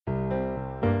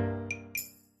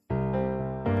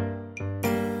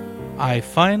I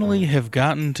finally have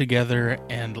gotten together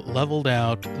and leveled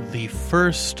out the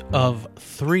first of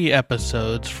 3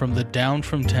 episodes from the Down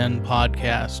from 10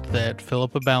 podcast that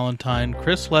Philippa Ballantyne,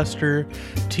 Chris Lester,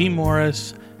 T.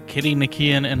 Morris, Kitty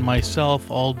Nikian, and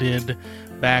myself all did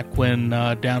back when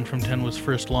Down from 10 was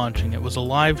first launching. It was a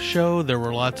live show. There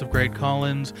were lots of great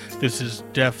call-ins. This is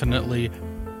definitely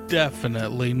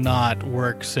not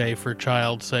work safe or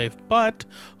child safe, but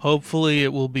hopefully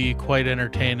it will be quite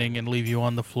entertaining and leave you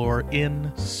on the floor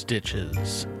in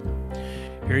stitches.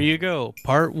 Here you go,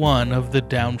 part 1 of the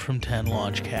Down from 10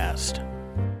 Launchcast.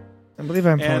 I believe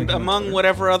I'm And among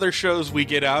whatever other shows we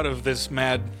get out of this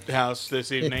madhouse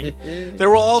this evening, there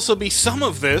will also be some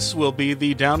of this will be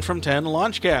the Down from 10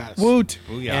 Launchcast. Woot!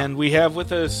 Booyah. And we have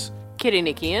with us Kitty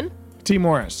Nikian. T.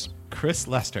 Morris. Chris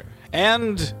Lester.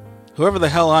 and whoever the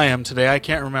hell I am today, I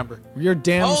can't remember. You're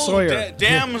Dan Sawyer.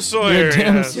 Damn Sawyer. You're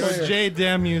Dan yes. Sawyer. You're J.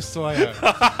 Damn you, Sawyer.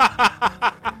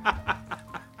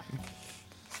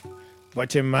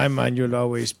 But in my mind, you'll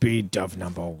always be Dove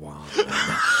number 1.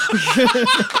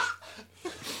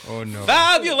 Oh, no.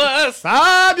 Fabulous!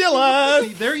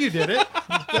 Fabulous! There you did it.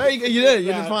 There you did it.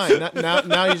 You did fine.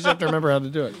 Now you just have to remember how to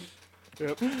do it.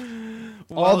 Yep.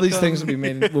 All these things will be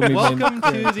made. Welcome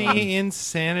to the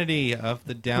insanity of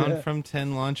the Down from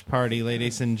 10 launch party,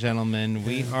 ladies and gentlemen.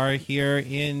 We are here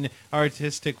in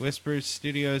Artistic Whispers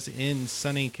Studios in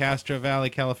sunny Castro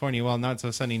Valley, California. Well, not so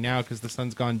sunny now because the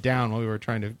sun's gone down while we were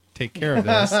trying to take care of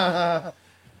this.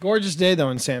 Gorgeous day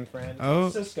though in San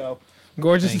Francisco.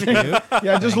 Gorgeous Thank day. you.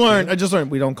 Yeah, I just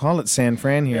learned. We don't call it San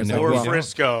Fran here. No, Or we don't.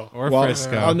 Frisco. Or Well,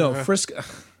 Frisco. Oh no, Frisco.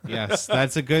 Yes,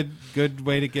 that's a good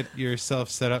way to get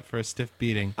yourself set up for a stiff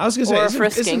beating. I was gonna say, Or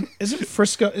isn't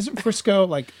Frisco? Isn't Frisco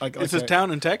like It's a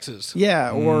town in Texas.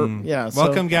 Yeah, or yeah. So,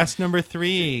 Welcome, guest number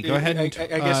 3. Go ahead and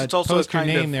I guess it's also post a your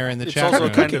kind name of, there in the it's chat also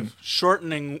room. a kind of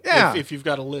shortening Yeah. if you've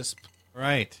got a lisp.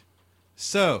 Right.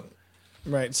 So,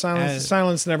 right.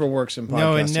 Silence never works in podcasting.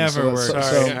 No, it never works.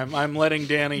 Sorry, I'm letting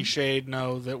Danny Shade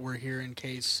know that we're here in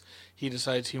case he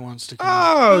decides he wants to come.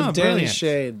 Oh, Danny brilliant.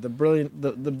 Shade, the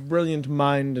brilliant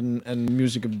mind and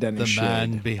music of Danny the Shade.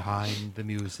 man behind the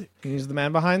music. He's the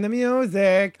man behind the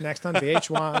music. Next on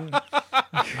VH1.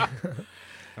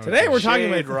 Today we're talking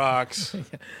Shade about rocks.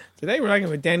 Today we're talking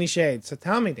about Danny Shade. So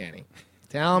tell me, Danny.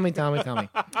 Tell me.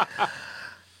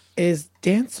 Is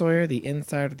Dan Sawyer the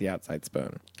inside or the outside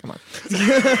spoon? Come on.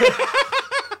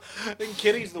 I think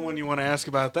Kitty's the one you want to ask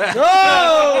about that.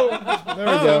 Oh! There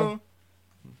we go.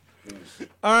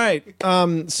 All right.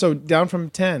 So down from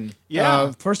 10.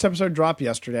 Yeah. First episode dropped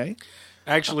yesterday.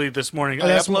 Actually, this morning. Oh, I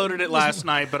that's uploaded it last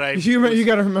night, but I... You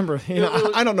got to remember.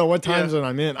 I don't know what time Yeah. zone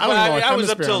I'm in. I don't know what I was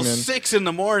up hemisphere till I'm in. 6 in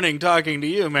the morning talking to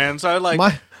you, man. So I'm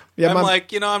like,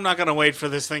 I'm not going to wait for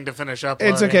this thing to finish up.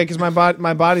 It's okay because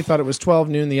my body thought it was 12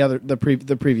 noon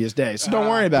the previous day. So don't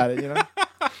worry about it.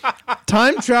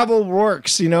 Time travel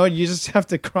works. You just have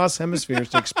to cross hemispheres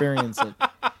to experience it.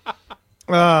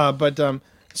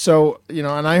 So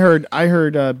and I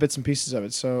heard bits and pieces of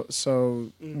it.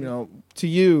 So to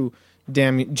you,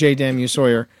 damn you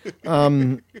Sawyer,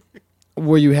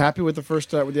 were you happy with the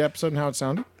first with the episode and how it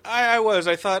sounded? I was.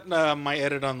 I thought my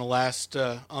edit on the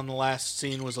last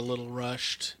scene was a little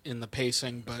rushed in the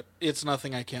pacing, but it's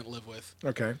nothing I can't live with.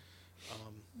 Okay.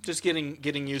 Just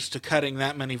getting used to cutting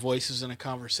that many voices in a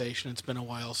conversation. It's been a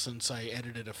while since I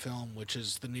edited a film, which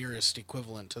is the nearest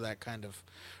equivalent to that kind of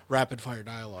rapid fire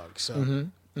dialogue. So,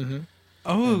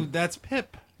 Oh, that's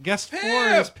Pip. Guest 4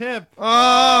 is Pip.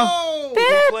 oh, Pip,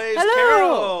 who plays hello.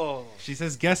 Carol? She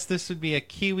says, guess this would be a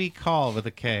Kiwi call with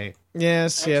a K.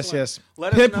 Yes. Let us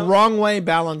Pip know- Wrong Way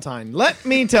Ballantyne. Let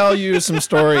me tell you some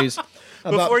stories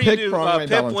about Before you Pip do, Wrong Way Pip,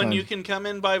 Ballantyne. when you can come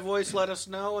in by voice, let us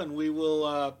know, and we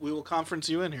will conference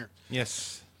you in here.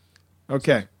 Yes.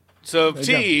 Okay. So you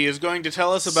T is going to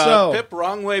tell us about Pip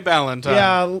Wrong Way Ballantyne.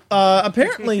 Yeah.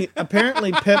 Apparently,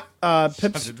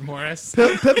 Pip's Morris.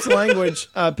 Pip's lineage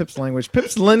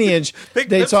dates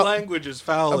Pip's all. language is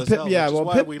foul as Pip, hell, yeah, which is well,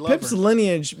 why we love Pip's her.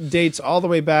 lineage dates all the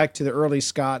way back to the early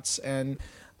Scots, and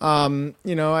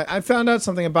I found out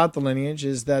something about the lineage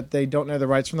is that they don't know their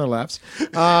rights from their lefts.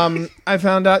 I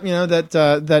found out,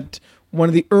 that one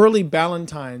of the early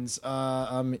Ballantynes,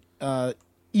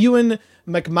 Ewan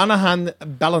McManahan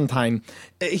Ballantyne,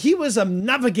 he was a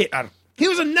navigator. He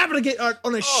was a navigator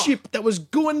on a ship that was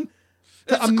going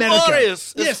to America.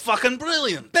 Glorious. Yes. It's fucking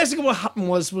brilliant. Basically what happened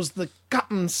was the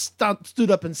captain stood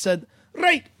up and said,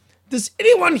 right, does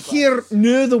anyone here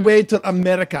know the way to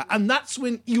America? And that's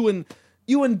when Ewan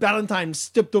Ballantyne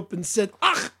stepped up and said,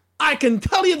 I can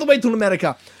tell you the way to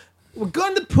America. We're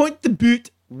going to point the boot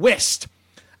west.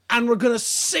 and we're going to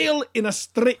sail in a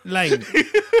straight line.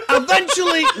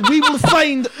 Eventually, we will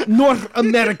find North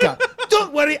America.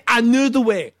 Don't worry, I knew the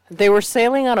way. They were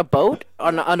sailing on a boat?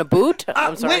 On a boot?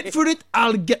 I'm sorry. Wait for it,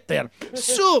 I'll get there.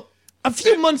 So, a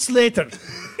few months later,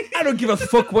 I don't give a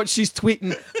fuck what she's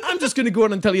tweeting. I'm just going to go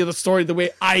on and tell you the story the way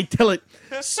I tell it.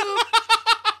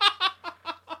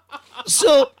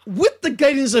 So with the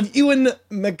guidance of Ewan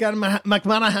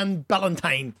McManahan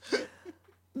Ballantyne,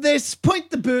 they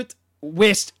point the boat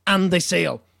west and they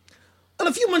sail. And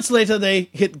a few months later, they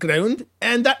hit ground,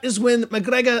 and that is when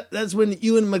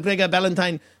Ewan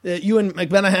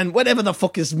McManahan, whatever the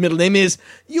fuck his middle name is,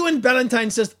 Ewan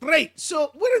Ballantyne says, right,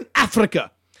 so we're in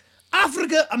Africa.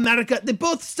 Africa, America, they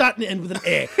both start and end with an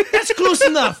A. That's close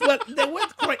enough, but they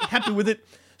weren't quite happy with it.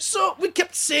 So we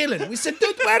kept sailing. We said,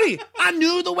 don't worry, I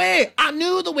knew the way. I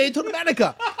knew the way to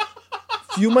America.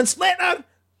 A few months later,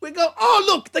 we go, oh,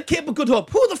 look, the Cape of Good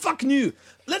Hope. Who the fuck knew?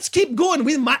 Let's keep going.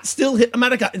 We might still hit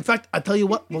America. In fact, I tell you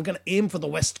what, we're going to aim for the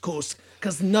West Coast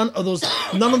because none of those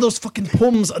fucking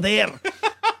poems are there.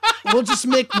 We'll just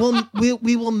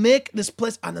we will make this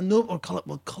place, and I know we'll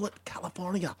call it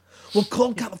California. We'll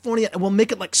call California, and we'll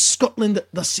make it like Scotland,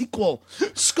 the sequel.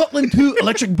 Scotland 2,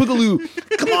 Electric Boogaloo.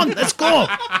 Come on, let's go.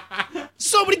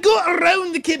 So we go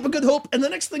around the Cape of Good Hope, and the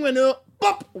next thing we know,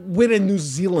 bop, we're in New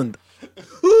Zealand.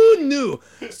 Who knew?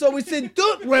 So we said,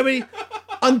 don't worry,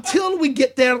 until we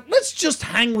get there, let's just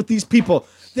hang with these people.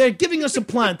 They're giving us a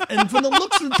plant, and from the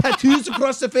looks of the tattoos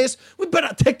across their face, we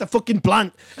better take the fucking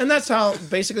plant. And that's how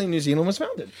basically New Zealand was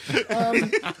founded.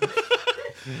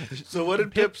 So what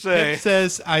did Pip say? Pip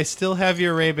says, I still have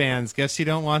your Ray-Bans. Guess you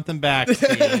don't want them back, T.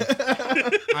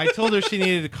 I told her she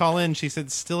needed to call in. She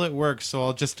said, still at work, so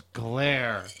I'll just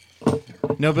glare.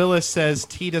 Nobilis says,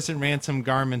 T doesn't ransom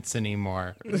garments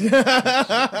anymore.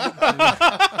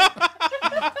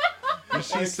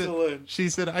 She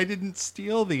said, I didn't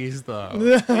steal these, though.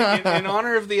 In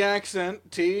honor of the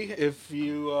accent, T, if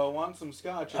you want some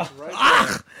scotch, it's right there.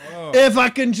 Oh. If I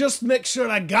can just make sure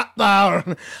I got there,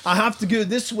 I have to go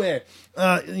this way.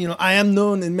 I am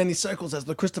known in many circles as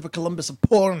the Christopher Columbus of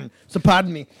porn, so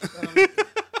pardon me.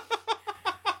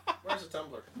 Where's the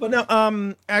tumbler? But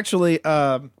no, actually,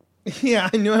 yeah,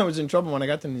 I knew I was in trouble when I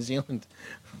got to New Zealand.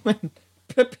 When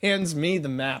Pip hands me the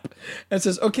map and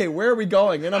says, okay, where are we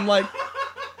going? And I'm like,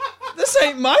 this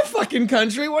ain't my fucking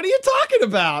country. What are you talking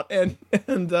about? And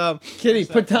Kitty,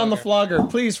 put down the flogger.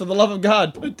 Please, for the love of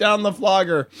God, put down the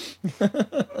flogger. Believe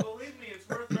me, it's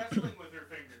worth wrestling with your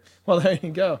fingers. Well, there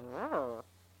you go.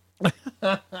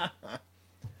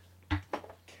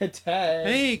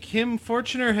 Hey, Kim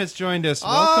Fortuner has joined us.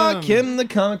 Welcome. Kim, the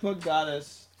comic book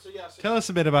goddess. Tell us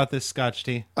a bit about this scotch,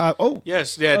 T.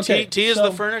 Yes, yeah. Okay, T is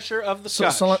the furnisher of the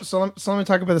scotch. So let me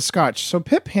talk about the scotch. So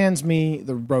Pip hands me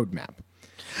the roadmap,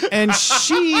 and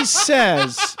she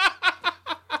says,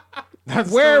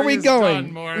 "Where are we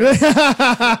going?"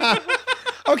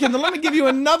 Okay, then let me give you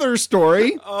another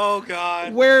story. Oh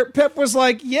God! Where Pip was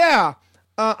like, "Yeah,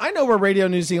 I know where Radio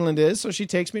New Zealand is," so she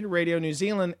takes me to Radio New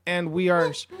Zealand, and we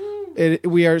are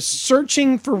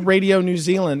searching for Radio New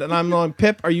Zealand, and I'm going,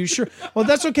 Pip, are you sure? Well,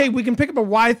 that's okay. We can pick up a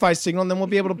Wi-Fi signal, and then we'll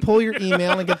be able to pull your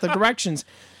email and get the directions.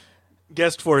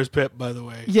 Guest for his Pip, by the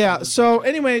way. Yeah. So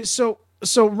anyway, so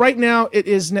right now it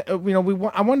is. I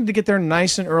wanted to get there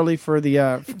nice and early for the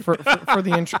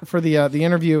the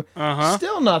interview.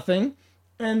 Still nothing.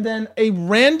 And then a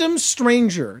random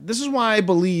stranger. This is why I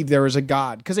believe there is a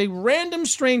God, because a random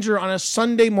stranger on a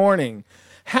Sunday morning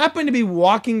happened to be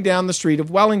walking down the street of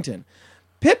Wellington.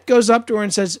 Pip goes up to her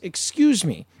and says, excuse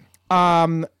me,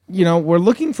 we're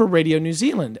looking for Radio New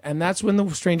Zealand. And that's when the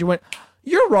stranger went,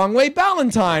 you're wrong way,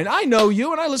 Ballantyne. I know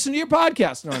you, and I listen to your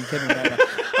podcast. No, I'm kidding.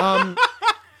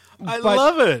 I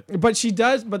love it. But she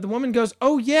does. But the woman goes,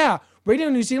 oh, yeah, Radio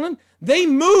New Zealand, they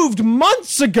moved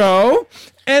months ago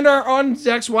and are on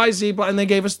XYZ, and they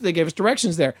gave us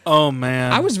directions there. Oh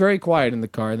man, I was very quiet in the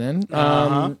car then.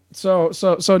 So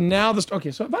now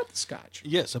so about the scotch.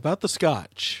 Yes, about the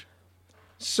scotch.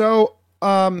 So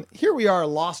here we are,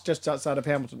 lost just outside of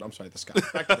Hamilton. I'm sorry, the scotch.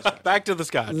 Back to the scotch. Back to the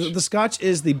scotch. The scotch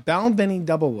is the Balvenie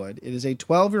Doublewood. It is a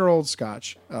 12-year-old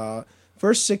scotch.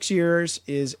 First 6 years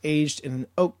is aged in an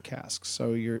oak cask,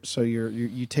 so you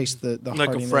taste the like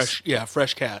hardiness. a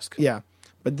fresh cask. Yeah,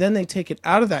 but then they take it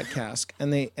out of that cask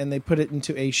and they put it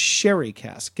into a sherry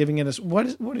cask, giving it a what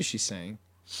is she saying?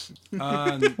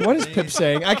 What is Pip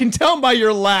saying? I can tell by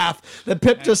your laugh that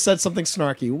Pip just said something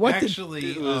snarky. What?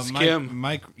 Actually, it was Kim.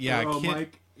 Mike, Kim.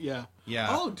 Mike, yeah. Yeah.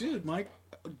 Oh, dude, Mike.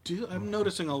 Dude, I'm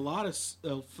noticing a lot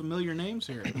of familiar names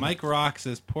here. Mike Rock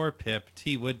says, poor Pip.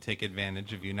 T would take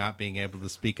advantage of you not being able to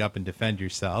speak up and defend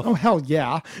yourself. Oh, hell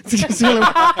yeah. It's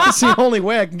the only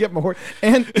way I can get my horse.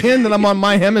 And that I'm on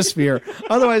my hemisphere.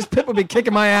 Otherwise, Pip would be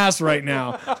kicking my ass right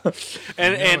now.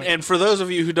 And for those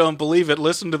of you who don't believe it,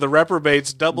 listen to the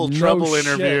Reprobates Double Trouble shit.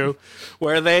 interview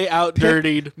where they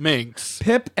out-dirtied Minx.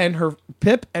 Pip and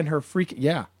her freak.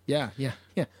 Yeah.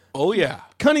 Oh, yeah.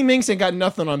 Cunning Minx ain't got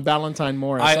nothing on Ballantine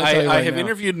Morris. I have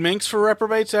interviewed Minx for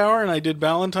Reprobates Hour, and I did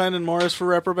Ballantine and Morris for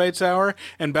Reprobates Hour,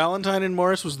 and Ballantine and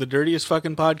Morris was the dirtiest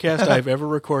fucking podcast I've ever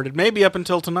recorded, maybe up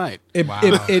until tonight.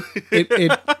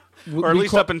 Or at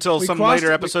least up until some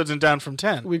later episodes in Down from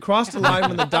 10. We crossed the line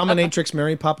when the dominatrix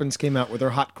Mary Poppins came out with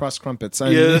her hot crust crumpets.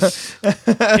 Yes.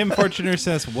 Kim Fortuner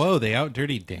says, whoa, they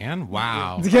out-dirtied Dan?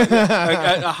 Wow.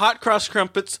 a hot crust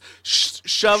crumpets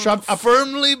shoved up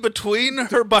firmly between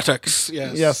her buttocks.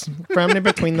 Yes, firmly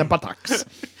between the buttocks.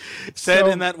 Said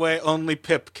in that way, only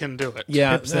Pip can do it.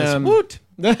 Yeah. Pip says, woot.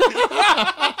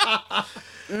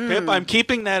 Pip, I'm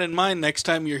keeping that in mind next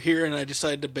time you're here and I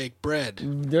decide to bake bread.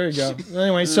 There you go.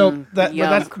 Anyway, so that's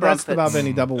the Bob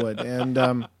Benny Doublewood.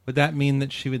 And would that mean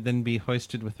that she would then be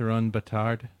hoisted with her own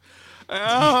batard?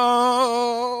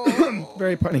 Oh.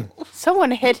 Very funny.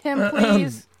 Someone hit him,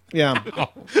 please. Yeah.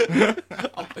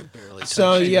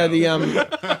 So yeah,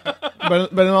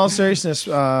 but in all seriousness,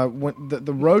 when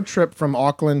the road trip from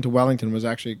Auckland to Wellington was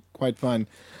actually quite fun.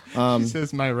 She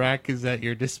says my rack is at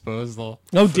your disposal.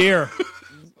 Oh dear.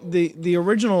 The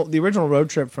original road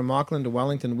trip from Auckland to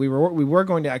Wellington, we were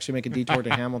going to actually make a detour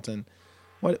to Hamilton.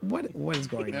 What is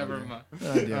going on? Never mind.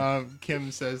 Oh,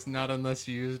 Kim says, not unless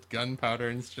you used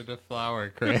gunpowder instead of flour,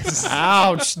 Chris.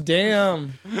 Ouch!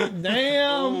 Damn!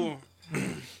 Oh.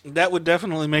 That would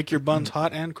definitely make your buns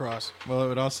hot and cross. Well, it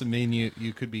would also mean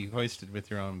you could be hoisted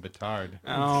with your own batard.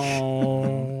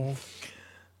 Oh.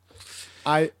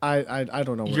 I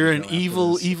don't know. You're an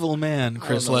evil man,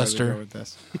 Chris Lester.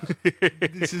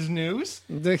 This is news?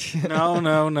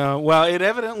 No. Well, it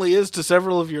evidently is to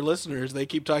several of your listeners. They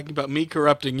keep talking about me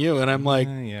corrupting you, and I'm like,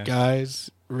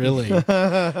 guys, really?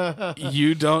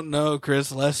 You don't know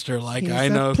Chris Lester like I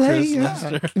know Chris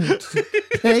Lester.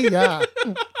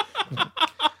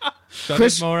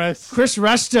 Chris Morris. Chris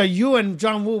Lester, you and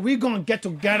John Woo, we're going to get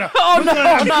together. Oh, we're going to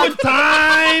have good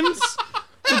times.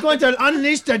 We're going to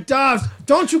unleash the doves.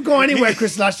 Don't you go anywhere,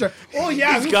 Chris Lester. Oh,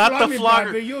 yeah. He's got the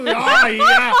flogger. Oh,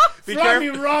 yeah. Flog me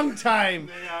wrong time.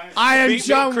 I am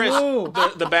John Chris, Woo.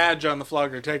 The badge on the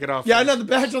flogger. Take it off. Yeah, I know the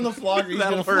badge on the flogger. He's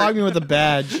going to flog me with a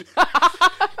badge.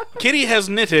 Kitty has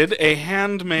knitted a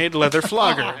handmade leather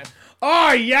flogger.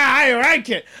 Oh, yeah, I like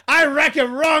it. I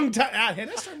reckon wrong time. Hey,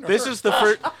 this is the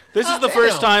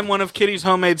first time one of Kitty's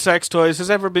homemade sex toys has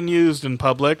ever been used in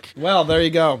public. Well, there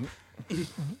you go.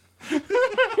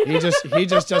 He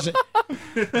just doesn't.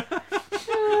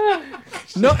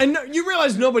 No, you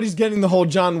realize nobody's getting the whole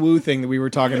John Woo thing that we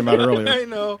were talking about earlier. I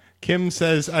know. Kim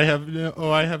says, I have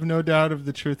no doubt of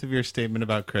the truth of your statement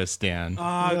about Chris, Dan.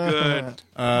 Good.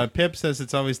 Pip says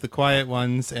it's always the quiet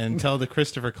ones, and tell the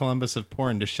Christopher Columbus of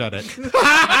porn to shut it.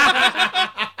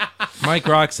 Mike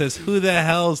Rock says, who the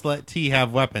hell's let T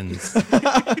have weapons?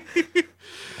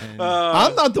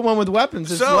 I'm not the one with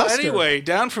weapons. It's so Lester. Anyway,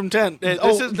 Down from 10. Bring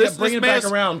it back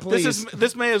around, please.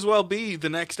 This may as well be the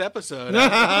next episode.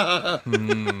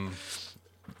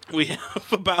 We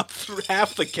have about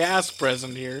half the cast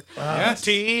present here. Yes.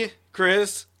 T,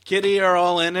 Chris, Kitty are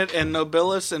all in it, and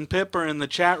Nobilis and Pip are in the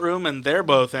chat room, and they're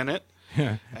both in it.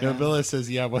 Nobilla says,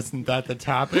 yeah, wasn't that the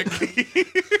topic?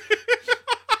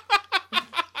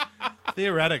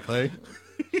 Theoretically.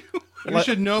 You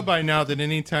should know by now that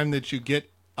any time that you get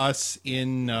us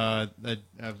in a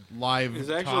live It's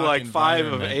actually talk like 5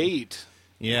 of environment. 8.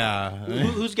 Yeah.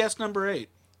 Who's guest number 8?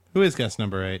 Who is guest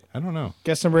number 8? I don't know.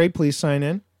 Guest number 8, please sign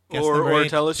in. Guest Or number 8,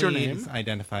 tell us your please name.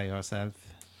 Identify yourself.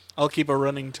 I'll keep a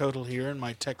running total here in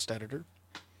my text editor.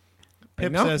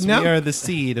 Pip No, says no. we are the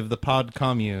seed of the pod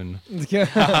commune.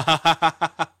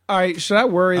 All right, should I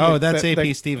worry? Oh, that's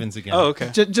AP Stevens again. Oh, okay.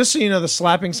 Just so you know, the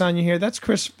slapping sound you hear, that's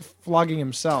Chris flogging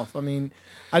himself. I mean,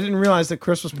 I didn't realize that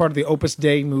Chris was part of the Opus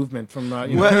Dei movement from.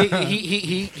 Well,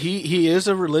 he is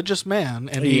a religious man,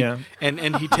 and he Yeah.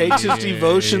 and he takes his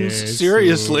devotions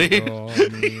seriously.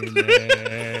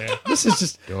 This is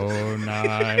just.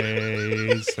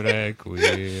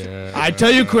 Requiem. I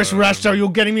tell you, Chris Resto, you're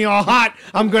getting me all hot.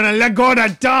 I'm gonna let go of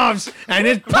the doves, and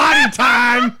it's party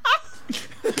time.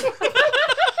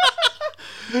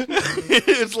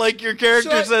 It's like your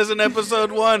character says in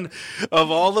episode 1, of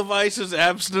all the vices,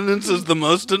 abstinence is the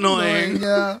most annoying.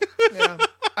 Yeah.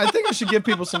 I think I should give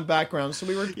people some background. So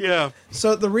Yeah.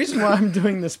 So the reason why I'm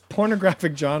doing this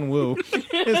pornographic John Woo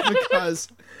is because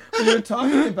we were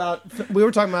talking about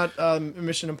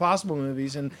Mission Impossible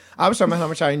movies, and I was talking about how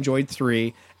much I enjoyed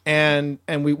 3, and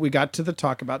we got to the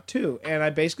talk about 2, and I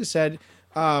basically said.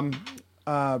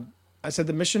 I said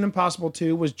the Mission Impossible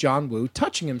 2 was John Woo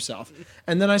touching himself.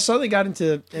 And then I suddenly got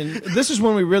into, and this is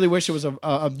when we really wish it was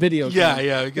a video game.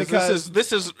 Yeah, because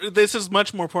this is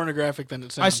much more pornographic than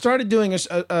it sounds. I started doing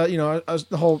the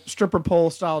whole stripper pole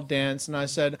style dance, and I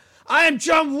said, I am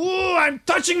John Woo, I'm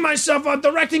touching myself while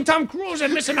directing Tom Cruise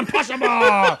in Mission Impossible.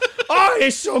 Oh,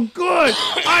 he's so good.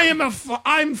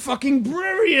 I'm fucking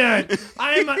brilliant.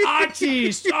 I am an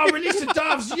artist. Oh, release the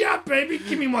doves. Yeah, baby,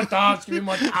 give me more doves,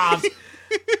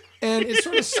 And it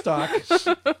sort of stuck.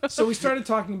 So we started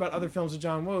talking about other films of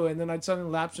John Woo, and then I'd suddenly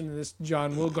lapse into this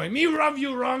John Woo going, me love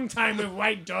you wrong time with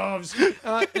white doves.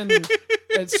 And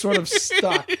it sort of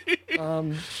stuck.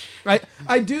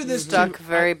 I do this Stuck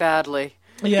very badly.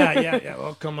 Yeah.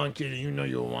 Oh, come on, kitty. You know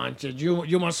you want it.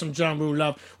 You want some John Woo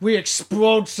love. We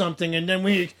explode something, and then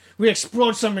we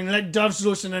explode something, let doves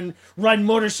loose, and then ride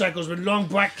motorcycles with long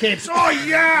black capes. Oh,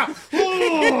 yeah!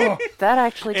 Ooh! That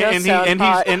actually does sound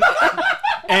hot.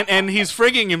 And he's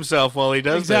frigging himself while he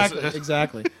does this.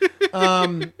 Exactly.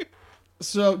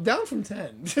 So, down from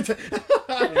 10.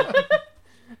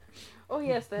 Oh,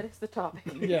 yes, that is the topic.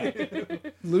 Yeah.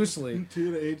 Loosely.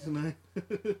 2 to 8 to 9.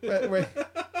 Wait.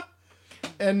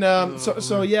 And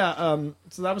so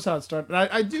that was how it started.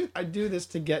 I do this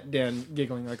to get Dan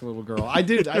giggling like a little girl. I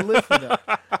live for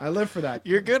that.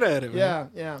 You're good at it,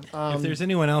 man. Yeah. If there's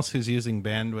anyone else who's using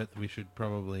bandwidth, we should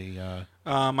probably.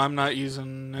 I'm not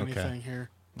using anything here.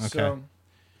 Okay.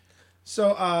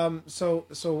 So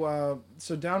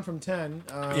down from 10.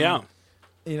 Yeah.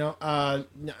 Are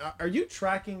you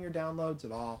tracking your downloads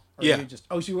at all? Or Yeah. Are you just,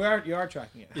 so you are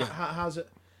tracking it. Yeah.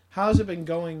 How's it been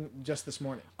going just this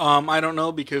morning? I don't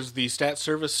know because the stat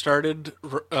service started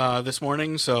this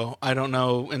morning, so I don't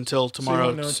know until tomorrow. So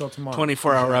you don't know until tomorrow.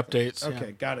 24-hour updates. Okay,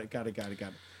 yeah. got it.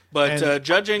 But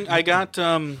judging, I got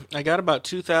about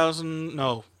 3,000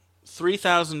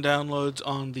 downloads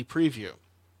on the preview.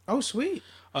 Oh, sweet.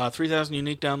 3,000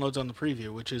 unique downloads on the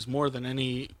preview, which is more than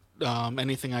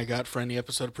anything I got for any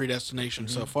episode of Predestination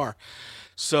so far.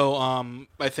 So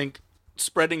I think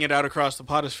spreading it out across the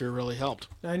podosphere really helped.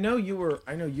 Now, you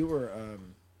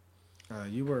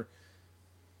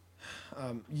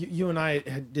and I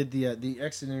did the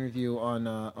exit interview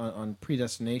on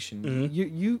Predestination.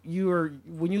 Mm-hmm. You are,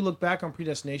 when you look back on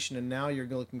Predestination and now you're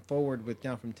looking forward with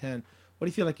Down from 10. What do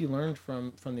you feel like you learned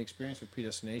from the experience with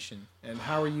Predestination, and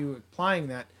how are you applying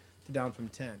that to Down from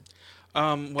 10?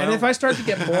 And if I start to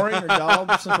get boring or dull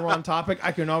since we're on topic,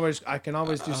 I can always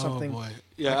do something. Oh boy,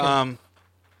 yeah.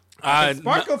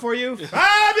 Sparkle for you,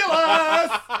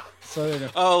 fabulous. So there you go.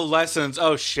 Oh, lessons.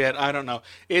 Oh shit, I don't know.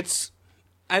 We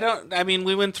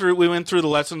went through the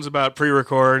lessons about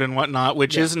pre-record and whatnot,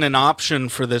 which isn't an option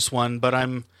for this one. But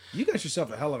you got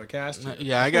yourself a hell of a cast.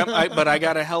 Yeah, I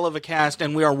got a hell of a cast,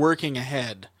 and we are working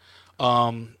ahead.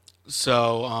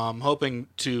 So I'm hoping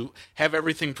to have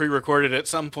everything pre-recorded at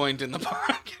some point in the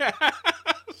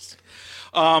podcast.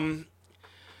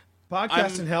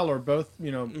 Podcast and hell are both,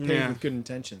 paved with good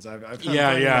intentions. I've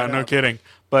no kidding.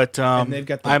 But and they've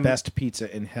got the best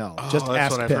pizza in hell. Just that's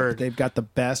ask what I've Pip. heard. They've got the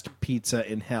best pizza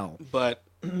in hell. But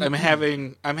I'm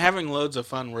having loads of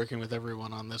fun working with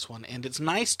everyone on this one, and it's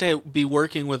nice to be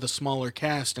working with a smaller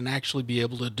cast and actually be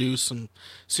able to do some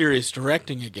serious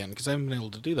directing again, because I haven't been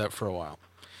able to do that for a while.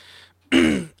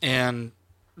 And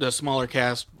the smaller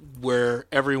cast where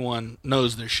everyone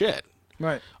knows their shit,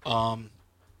 right?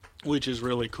 Which is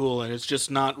really cool, and it's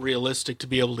just not realistic to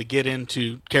be able to get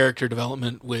into character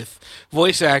development with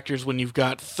voice actors when you've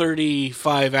got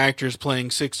 35 actors playing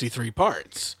 63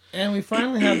 parts. And we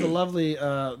finally have the lovely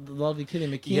Kitty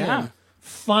McKeon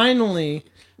finally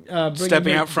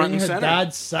stepping out front and her center.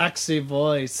 Dad's sexy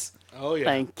voice. Oh yeah,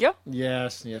 thank you.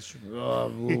 Yes.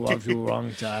 Oh, loved you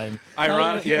wrong time.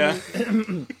 Ironically,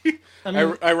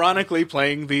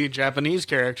 playing the Japanese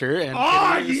character, and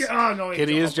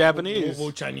Kitty is Japanese.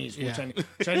 We're Chinese. We're Chinese.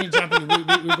 Chinese,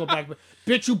 Japanese. We go back.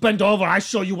 Bitch, you bend over. I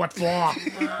show you what for.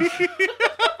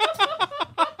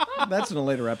 That's in a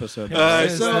later episode.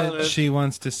 She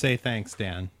wants to say thanks,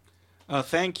 Dan.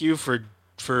 Thank you for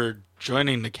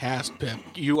joining the cast, Pip.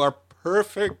 You are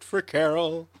perfect for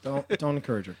Carol. Don't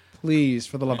encourage her. Please,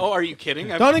 for the love. Oh, are you kidding?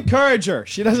 Don't encourage her.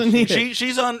 She doesn't need it.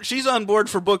 She's on board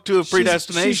for book 2 of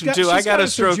Predestination too. I got to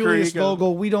stroke her ego.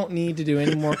 Vogel. We don't need to do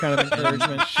any more kind of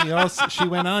encouragement. She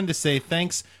went on to say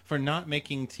thanks for not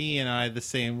making T and I the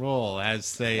same role as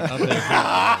say other people.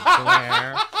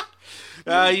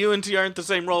 You and T aren't the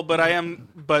same role, but I am.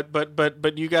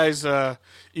 But you guys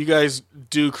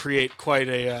do create quite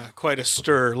a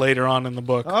stir later on in the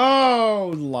book.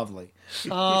 Oh, lovely.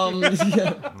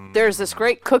 Yeah. There's this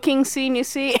great cooking scene, you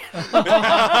see.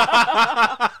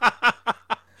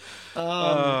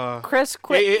 Chris,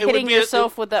 quit hitting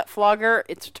yourself with that flogger.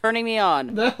 It's turning me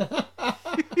on.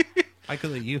 I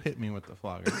could let you hit me with the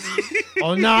flogger.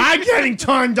 Oh, no, I'm getting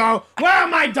turned on. Where are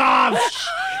my dogs?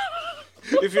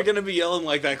 If you're gonna be yelling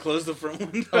like that, close the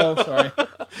front window. Oh, sorry.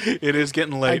 It is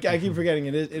getting late. I keep forgetting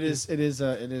it is. Yeah,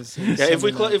 if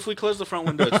we close the front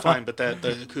window, it's fine. But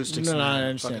the acoustics. No, I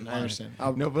understand.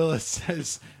 Nobilla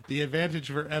says the advantage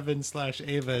for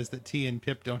Evan/Ava is that T and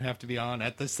Pip don't have to be on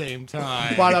at the same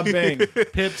time. Bada bing.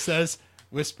 Pip says,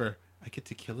 "Whisper, I get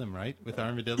to kill him, right? With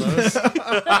armadillos."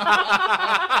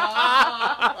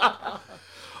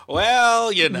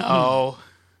 Well, you know.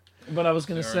 But I was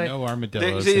going to say, no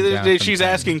armadillos. She's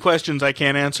asking questions I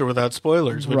can't answer without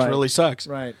spoilers, which really sucks.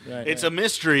 Right. It's a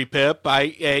mystery, Pip.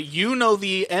 You know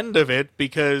the end of it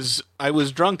because I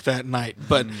was drunk that night.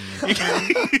 But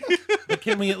but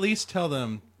can we at least tell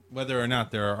them whether or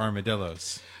not there are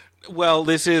armadillos? Well,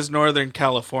 this is Northern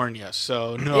California,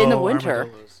 so no. In the winter.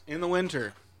 Armadillos. In the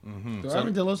winter. Mm-hmm. Do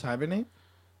armadillos hibernate?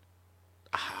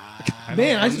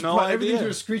 Man, I just brought everything to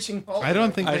a screeching halt. I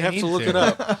don't think I'd have to look it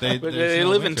up. They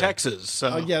live in Texas.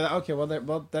 So. Yeah, okay. Well,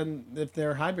 then if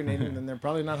they're hibernating, then they're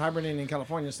probably not hibernating in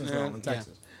California since they're all in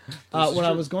Texas. What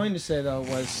I was going to say though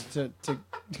was to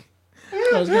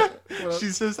she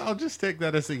says, "I'll just take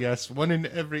that as a yes. One in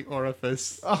every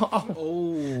orifice."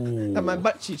 And my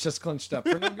butt cheeks just clenched up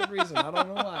for no good reason. I don't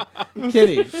know why.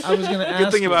 Kitty, I was going to ask.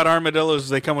 Good thing about armadillos is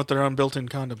they come with their own built-in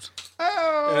condoms.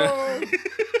 Oh.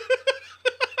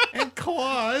 And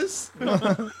claws.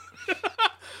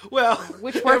 Well,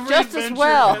 which work just as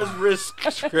well. Has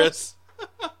risks, Chris.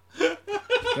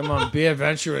 Come on, be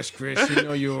adventurous, Chris. You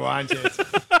know you want it.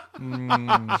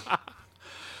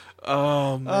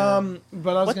 Oh, man.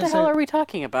 But I was what the say, hell are we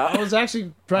talking about? I was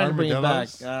actually trying to bring it back.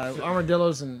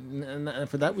 Armadillos, and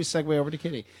for that we segue over to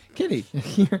Kitty. Kitty,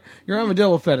 your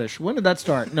armadillo fetish. When did that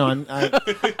start? No,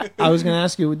 I was going to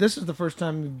ask you. This is the first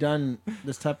time you've done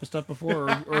this type of stuff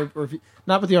before, or if you,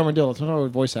 not with the armadillo. It's not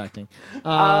with voice acting.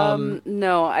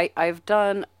 No, I've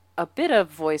done a bit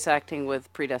of voice acting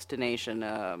with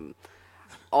Predestination.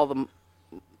 All the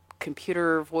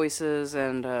computer voices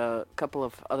and a couple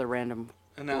of other random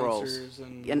announcers roles.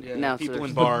 and announcers. people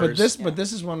in bars. But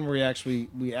this is one where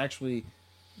we actually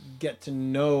get to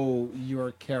know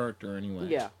your character anyway.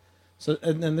 Yeah. So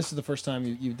and then this is the first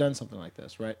time you've done something like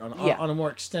this, right? On a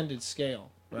more extended scale,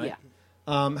 right?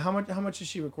 Yeah. How much has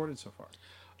she recorded so far?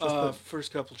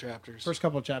 First couple chapters. First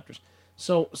couple of chapters.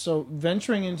 So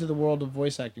venturing into the world of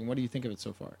voice acting, what do you think of it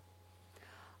so far?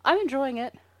 I'm enjoying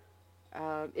it.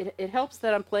 It helps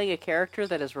that I'm playing a character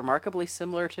that is remarkably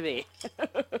similar to me.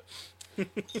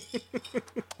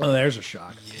 Oh, there's a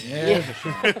shock. There's a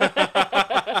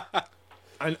shock.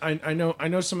 I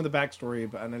know some of the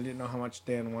backstory, and I didn't know how much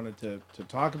Dan wanted to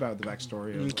talk about the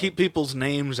backstory. And keep people's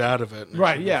names out of it.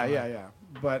 Right? Yeah.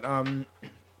 But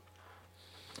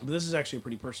this is actually a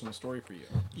pretty personal story for you.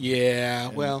 Yeah.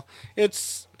 Well,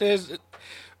 there's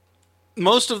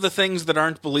most of the things that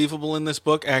aren't believable in this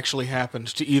book actually happened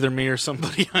to either me or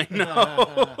somebody I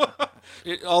know.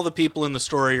 All the people in the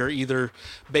story are either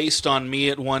based on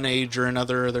me at one age or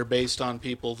another, or they're based on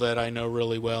people that I know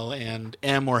really well and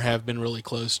am or have been really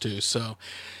close to. So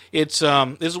it's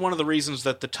this is one of the reasons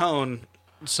that the tone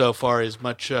so far is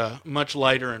much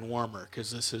lighter and warmer,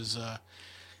 because this is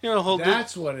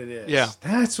That's what it is. Yeah,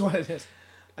 that's what it is.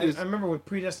 I remember with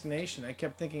Predestination, I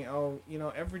kept thinking,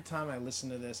 every time I listen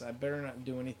to this, I better not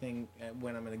do anything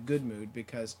when I'm in a good mood,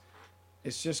 because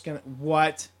it's just gonna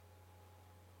What?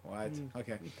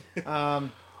 Okay.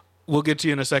 We'll get to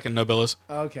you in a second, Nobilis.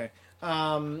 Okay.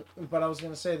 But I was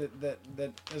going to say that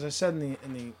as I said in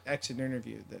the exit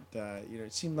interview, that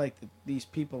it seemed like these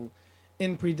people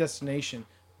in Predestination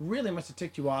really must have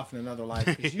ticked you off in another life,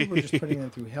 because you were just putting them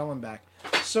through hell and back.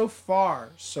 So far,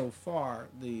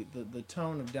 the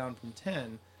tone of Down from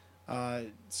 10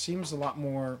 seems a lot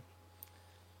more.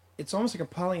 It's almost like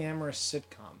a polyamorous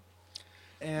sitcom.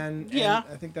 And I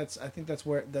think that's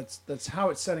where that's how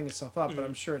it's setting itself up, but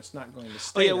I'm sure it's not going to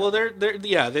stay. Oh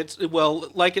yeah, well,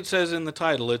 like it says in the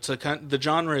title, the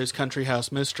genre is country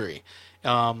house mystery,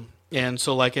 and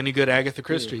so like any good Agatha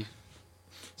Christie.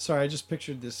 Sorry, I just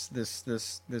pictured this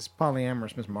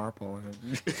polyamorous Miss Marple.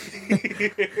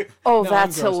 Oh, no,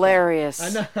 that's hilarious. I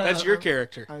know. That's your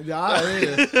character. It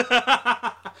is.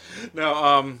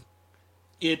 No,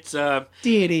 it's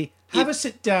Deity. Have a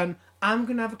sit down. I'm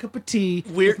going to have a cup of tea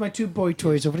with my 2 boy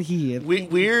toys over here.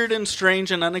 Weird and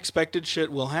strange and unexpected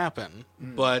shit will happen,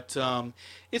 but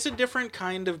it's a different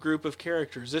kind of group of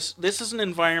characters. This is an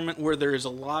environment where there is a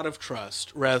lot of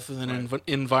trust, rather than an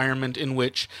environment in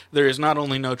which there is not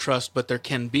only no trust, but there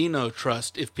can be no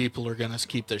trust if people are going to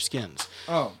keep their skins.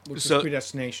 Oh, which is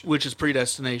predestination. Which is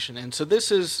predestination. And so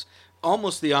this is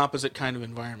almost the opposite kind of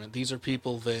environment. These are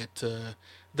people that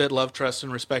love, trust,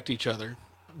 and respect each other,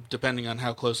 depending on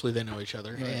how closely they know each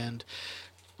other. Right. And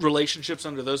relationships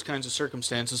under those kinds of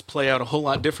circumstances play out a whole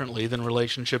lot differently than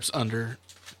relationships under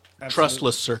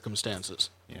trustless circumstances.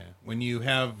 Yeah. When you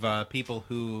have people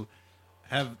who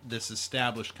have this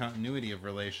established continuity of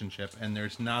relationship and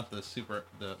there's not the super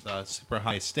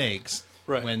high stakes,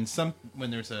 right.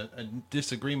 When there's a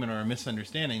disagreement or a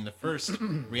misunderstanding, the first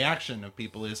reaction of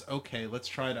people is, okay, let's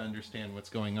try to understand what's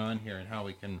going on here and how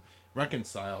we can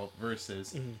reconcile,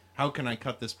 versus how can I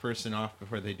cut this person off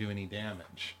before they do any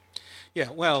damage.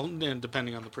 Yeah, well, and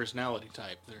depending on the personality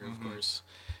type, there of course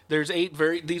there's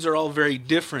these are all very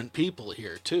different people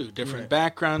here too, different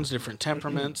backgrounds, different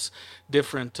temperaments,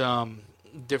 different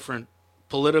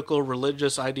political,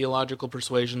 religious, ideological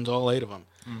persuasions, all 8 of them.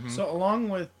 So along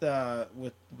with the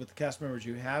cast members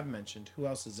you have mentioned, who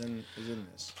else is in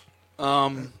this?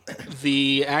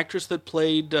 The actress that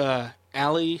played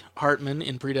Allie Hartman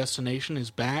in Predestination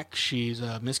is back. She's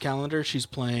Miss Calendar. She's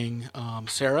playing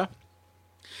Sarah.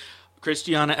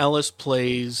 Christiana Ellis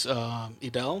plays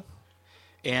Edel.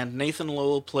 And Nathan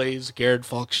Lowell plays Gerard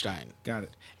Falkstein. Got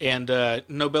it. And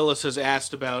Nobilis has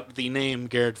asked about the name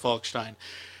Gerard Falkstein.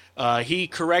 He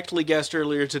correctly guessed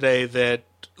earlier today that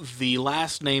the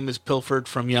last name is pilfered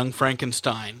from Young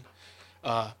Frankenstein.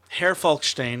 Herr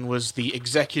Falkstein was the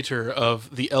executor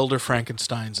of the elder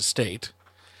Frankenstein's estate.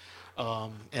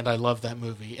 And I love that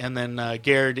movie. And then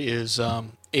Gerard is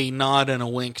a nod and a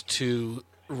wink to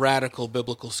radical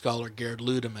biblical scholar Gerard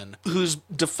Ludemann, whose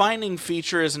defining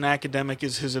feature as an academic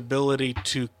is his ability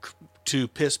to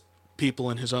piss people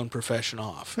in his own profession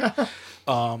off. I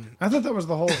thought that was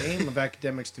the whole aim of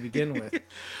academics to begin with.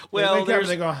 Well,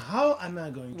 they go, how am I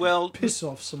going to piss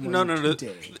off someone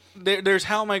today? There's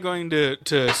how am I going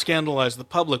to scandalize the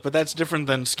public, but that's different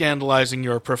than scandalizing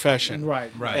your profession.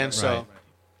 Right. And so,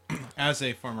 as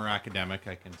a former academic,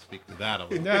 I can speak to that a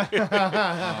little bit.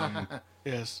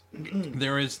 Yes,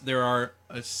 there are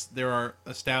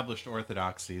established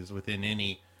orthodoxies within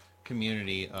any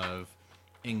community of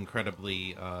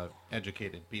incredibly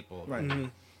educated people, right?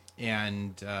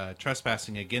 And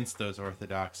trespassing against those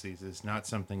orthodoxies is not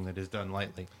something that is done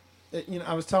lightly.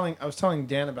 I was telling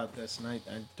Dan about this, and I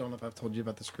don't know if I've told you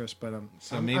about this, Chris, but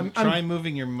try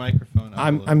moving your microphone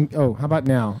up. How about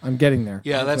now? I'm getting there.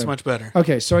 Yeah, that's much better.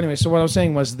 Okay, so anyway, what I was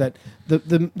saying was that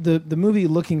the movie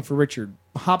Looking for Richard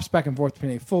hops back and forth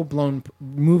between a full-blown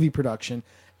movie production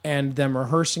and them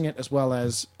rehearsing it, as well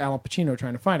as Al Pacino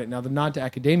trying to find it. Now, the nod to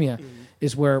academia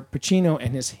is where Pacino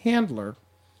and his handler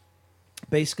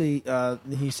basically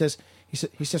he says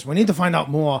we need to find out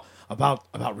more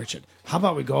about Richard. How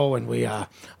about we go and we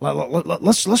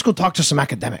let's go talk to some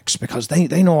academics, because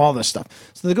they know all this stuff.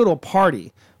 So they go to a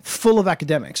party full of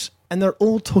academics, and they're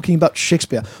all talking about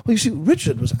Shakespeare. Well, you see,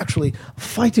 Richard was actually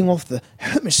fighting off the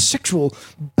homosexual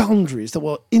boundaries that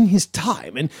were in his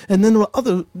time, and then there were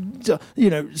other, they're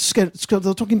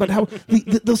talking about how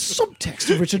the subtext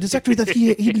of Richard is actually that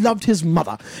he loved his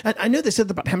mother. And I know they said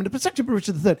that about Hamlet, but it's actually about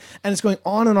Richard III. And it's going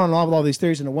on and on and on with all these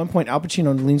theories. And at one point, Al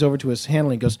Pacino leans over to his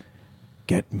handler and goes,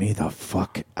 "Get me the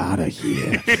fuck out of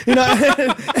here!"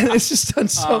 And it's just done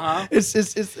so.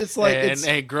 It's like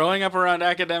hey, growing up around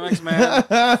academics, man,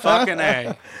 fucking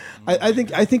A.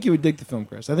 I think you would dig the film,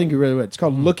 Chris. I think you really would. It's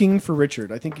called Looking for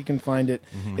Richard. I think you can find it.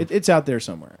 It's out there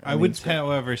somewhere. I would,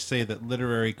 however, say that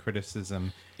literary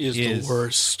criticism is the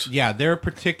worst. Yeah, they're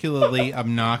particularly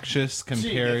obnoxious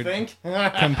compared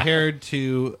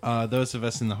to those of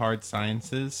us in the hard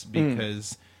sciences,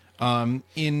 because.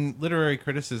 In literary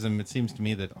criticism, it seems to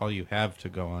me that all you have to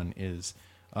go on is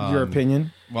your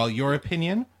opinion. Well, your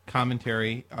opinion,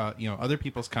 commentary, other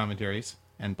people's commentaries,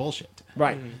 and bullshit.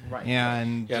 Right.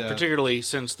 And particularly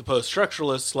since the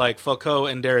post-structuralists like Foucault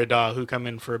and Derrida, who come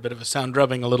in for a bit of a sound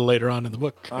drubbing a little later on in the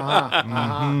book. But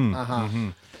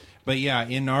yeah,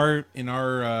 in our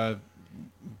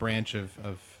branch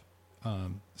of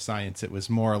science, it was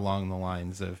more along the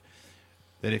lines of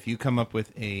that if you come up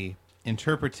with a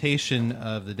interpretation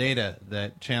of the data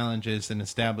that challenges an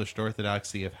established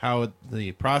orthodoxy of how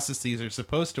the processes are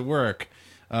supposed to work,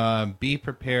 be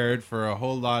prepared for a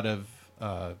whole lot of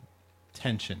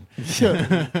tension.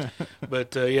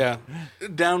 But yeah,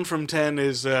 Down from 10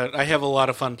 is, I have a lot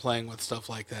of fun playing with stuff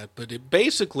like that. But it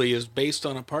basically is based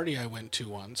on a party I went to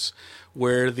once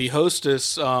where the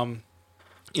hostess,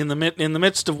 in the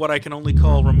midst of what I can only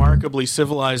call remarkably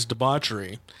civilized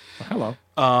debauchery. Hello.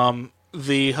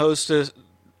 The hostess...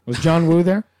 Was John Woo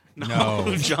there?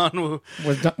 No. John Woo.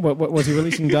 Was he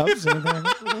releasing doves?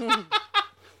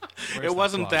 It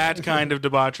wasn't that kind of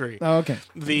debauchery. Oh, okay.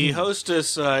 The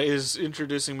hostess is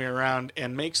introducing me around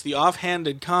and makes the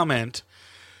offhanded comment,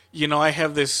 I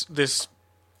have this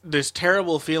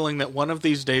terrible feeling that one of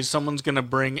these days someone's going to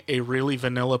bring a really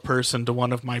vanilla person to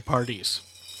one of my parties.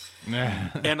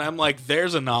 And I'm like,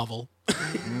 there's a novel.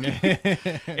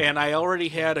 And I already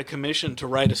had a commission to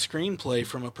write a screenplay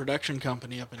from a production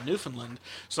company up in Newfoundland.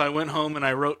 So I went home and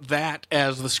I wrote that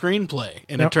as the screenplay,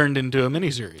 and it turned into a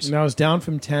miniseries. Now, is Down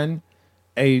from 10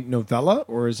 a novella,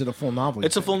 or is it a full novel?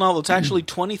 It's a full novel. It's actually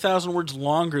 20,000 words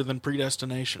longer than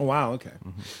Predestination. Oh, wow, okay.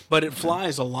 But it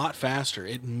flies a lot faster.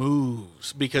 It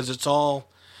moves because it's all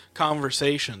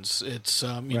conversations. It's,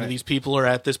 these people are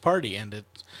at this party, and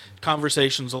it's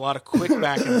conversations, a lot of quick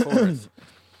back and forth.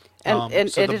 So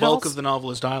the bulk of the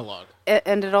novel is dialogue.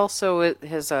 And it also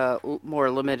has a more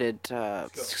limited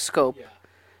scope,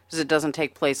 because it doesn't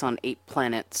take place on 8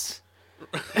 planets.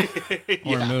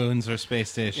 Or moons or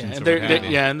space stations. And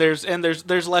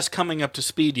there's less coming up to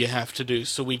speed you have to do,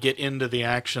 so we get into the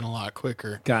action a lot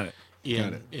quicker. Got it.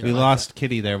 We lost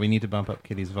Kitty there. We need to bump up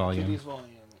Kitty's volume. Kitty's volume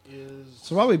is...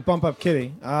 So while we bump up Kitty,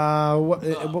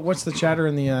 what's the chatter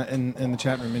in the in the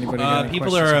chat room? Anybody? Got any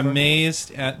people questions are so far?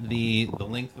 amazed at the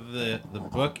length of the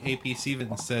book. AP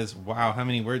Stevens says, "Wow, how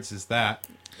many words is that?"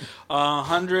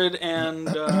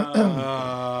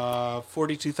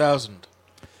 142,000.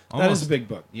 That is a big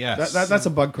book. Yes, that's a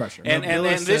bug crusher. And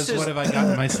this this says, is what have I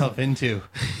gotten myself into?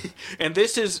 And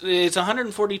it's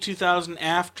 142,000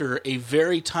 after a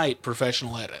very tight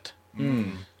professional edit.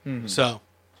 So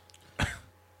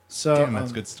Damn,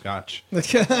 that's good scotch.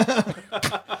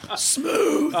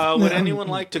 Smooth. Would anyone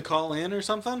like to call in or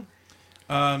something?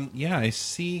 Yeah, I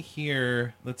see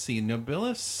here. Let's see,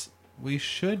 Nobilis. We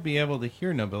should be able to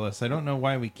hear Nobilis. I don't know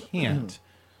why we can't.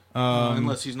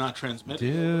 Unless he's not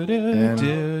transmitting.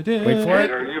 Wait for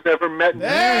it. You've ever met me.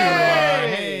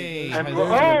 Hey!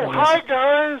 Hi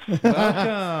guys.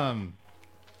 Welcome.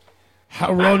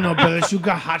 Hello, Nobilis. You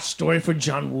got a hot story for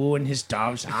John Woo and his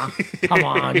doves, huh? Come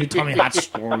on, you tell me a hot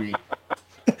story.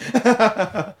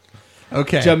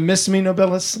 Okay. Did you miss me,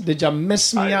 Nobilis? Did you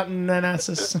miss me out in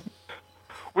Manassas?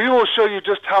 We will show you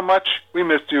just how much we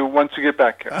missed you once you get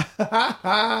back here.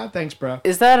 Thanks, bro.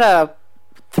 Is that a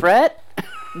threat?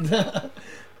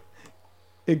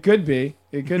 It could be.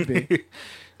 It could be.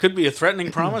 Could be a threatening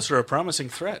promise or a promising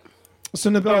threat. So,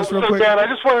 Nobilis, real quick. Dan, I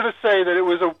just wanted to say that it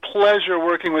was a pleasure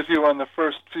working with you on the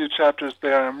first few chapters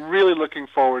there. I'm really looking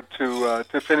forward to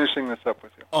finishing this up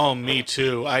with you. Oh, me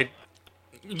too.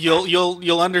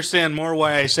 You'll understand more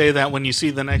why I say that when you see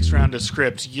the next round of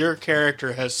scripts. Your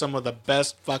character has some of the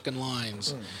best fucking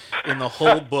lines in the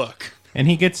whole book. And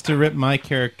he gets to rip my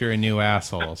character a new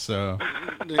asshole, so...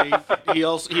 He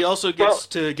also gets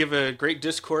to give a great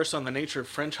discourse on the nature of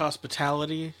French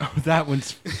hospitality. Oh, that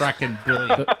one's fracking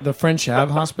brilliant. The French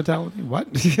have hospitality? What?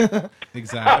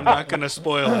 Exactly. I'm not going to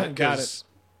spoil it. Got it.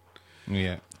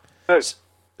 Yeah.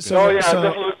 Definitely.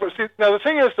 See, now, the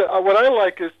thing is that what I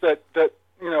like is that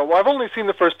I've only seen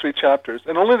the first 3 chapters,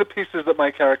 and only the pieces that my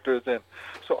character is in.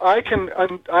 So I can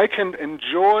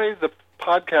enjoy the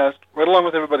podcast right along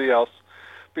with everybody else,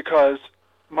 because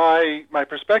my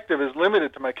perspective is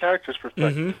limited to my character's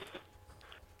perspective.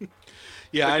 Mm-hmm.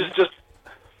 Yeah,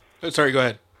 sorry, go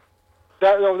ahead.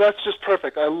 That's just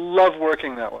perfect. I love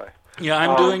working that way. Yeah,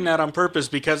 I'm doing that on purpose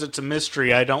because it's a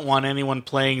mystery. I don't want anyone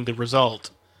playing the result.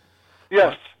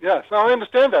 Yes. No, I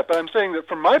understand that, but I'm saying that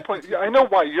from my point, I know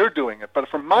why you're doing it, but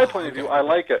from my point of view, I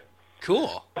like it.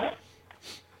 Cool.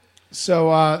 So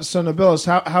Nobilis,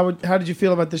 how did you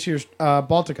feel about this year's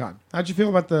Balticon? How did you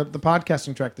feel about the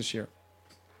podcasting track this year?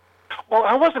 Well,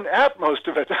 I wasn't at most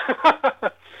of it.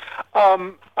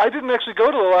 I didn't actually go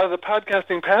to a lot of the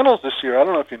podcasting panels this year. I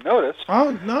don't know if you noticed.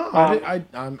 Oh no,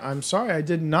 I'm sorry, I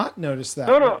did not notice that.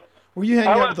 No. Were you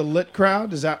hanging out with the lit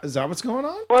crowd? Is that what's going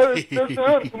on? Well,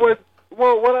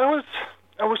 what I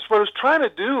was trying to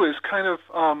do is kind of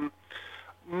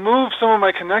move some of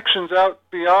my connections out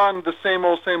beyond the same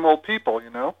old people, you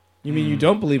know? You mean you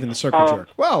don't believe in the circle jerk?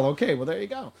 Well, okay. Well, there you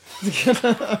go. So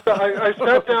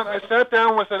I sat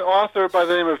down with an author by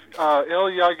the name of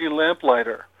Yagi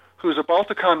Lamplighter, who's a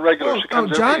Balticon regular. She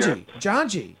comes every year.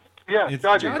 Janji. Yeah,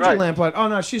 Janji right. Lamplighter. Oh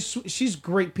no, she's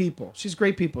great people. She's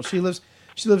great people. She lives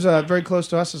She lives very close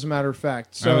to us, as a matter of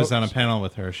fact. So, I was on a panel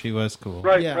with her. She was cool.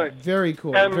 Right, yeah, right. very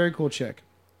cool. Very cool chick.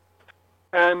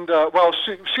 And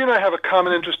she and I have a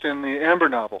common interest in the Amber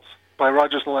novels by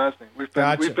Roger Zelazny. We've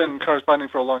been corresponding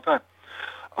for a long time.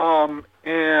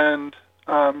 And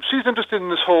she's interested in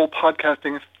this whole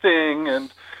podcasting thing,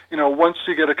 and once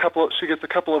she gets a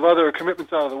couple of other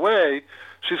commitments out of the way,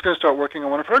 she's going to start working on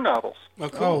one of her novels. Oh,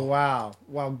 cool. Oh,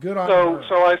 wow, good on her.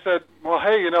 So I said, well,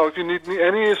 hey, if you need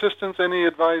any assistance, any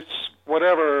advice,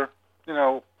 whatever,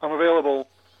 I'm available,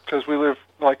 because we live,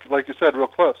 like you said, real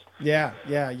close. Yeah.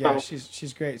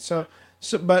 She's great. So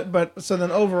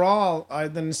then overall,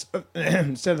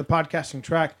 instead of the podcasting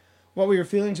track, what were your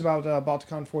feelings about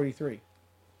Balticon 43?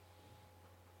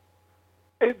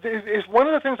 It's one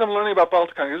of the things I'm learning about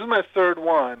Balticon. This is my third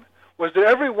one. Was that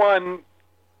everyone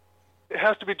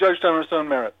has to be judged on its own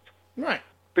merits, right?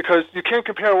 Because you can't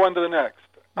compare one to the next.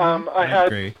 I had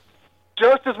agree.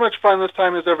 just as much fun this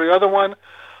time as every other one,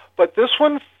 but this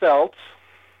one felt,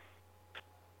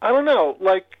 I don't know,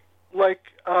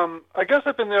 I guess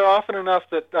I've been there often enough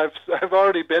that I've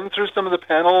already been through some of the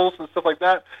panels and stuff like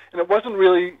that, and it wasn't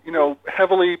really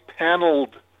heavily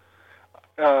paneled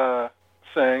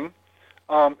thing.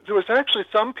 There was actually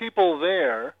some people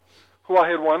there who I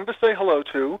had wanted to say hello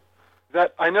to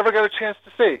that I never got a chance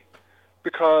to see,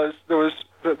 because there was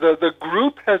the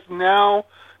group has now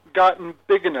gotten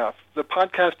big enough. The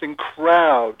podcasting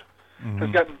crowd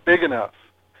has gotten big enough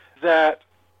that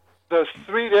the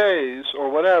 3 days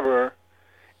or whatever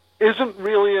isn't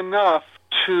really enough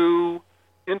to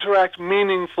interact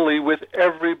meaningfully with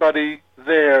everybody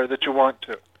there that you want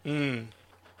to.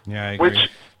 Yeah, I agree. Which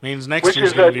means next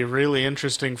year's going to be really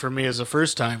interesting for me as a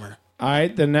first-timer. All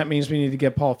right, then that means we need to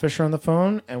get Paul Fisher on the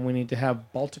phone, and we need to have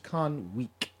Balticon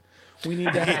week. We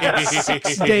need to have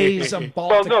 6 days of Balticon.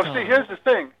 Well, no, see, here's the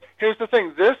thing.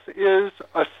 This is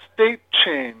a state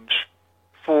change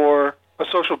for a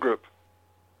social group.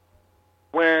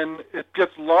 When it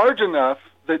gets large enough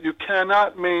that you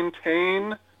cannot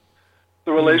maintain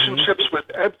the relationships with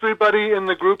everybody in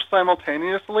the group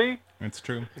simultaneously, That's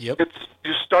true. Yep.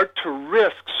 you start to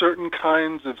risk certain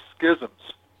kinds of schisms.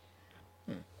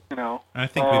 I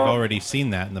think we've already seen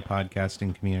that in the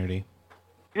podcasting community.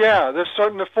 Yeah, they're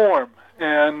starting to form.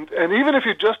 And even if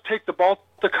you just take the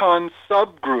Balticon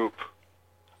subgroup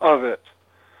of it,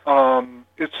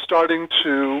 it's starting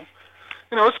to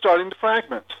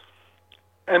fragment.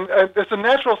 And it's a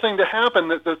natural thing to happen.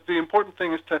 That the important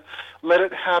thing is to let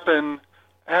it happen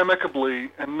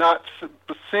amicably and not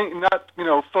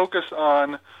focus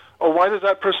on, why is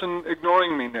that person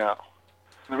ignoring me now?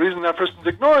 And the reason that person's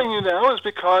ignoring you now is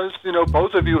because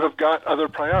both of you have got other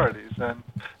priorities, and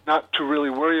not to really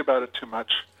worry about it too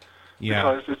much.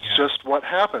 Yeah. Because it's just what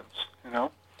happens,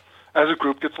 as a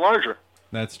group gets larger.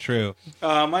 That's true.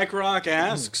 Mike Rock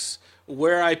asks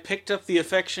where I picked up the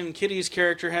affection Kitty's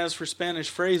character has for Spanish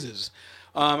phrases.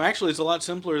 Actually, it's a lot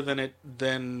simpler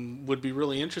than would be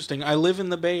really interesting. I live in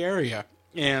the Bay Area,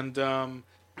 and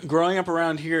growing up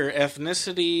around here,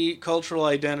 ethnicity, cultural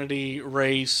identity,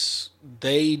 race,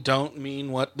 they don't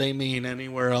mean what they mean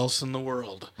anywhere else in the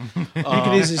world. You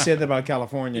could easily say that about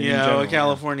California.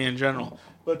 California in general.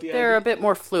 But They're a bit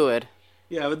more fluid.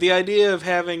 Yeah, but the idea of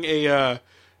having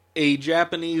a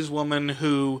Japanese woman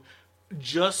who,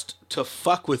 just to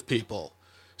fuck with people,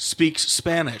 speaks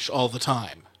Spanish all the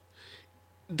time.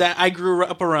 That I grew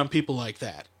up around people like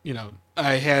that.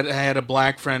 I had a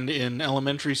black friend in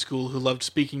elementary school who loved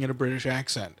speaking in a British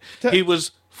accent. He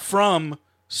was from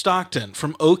Stockton,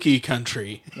 from Okie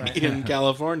country in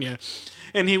California,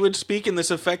 and he would speak in this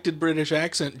affected British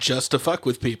accent just to fuck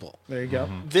with people. There you go.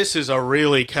 This is a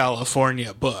really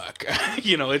California book.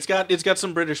 It's got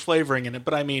some British flavoring in it,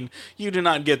 but I mean, you do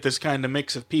not get this kind of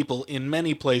mix of people in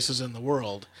many places in the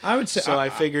world. I would say. So I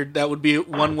figured that would be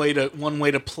one way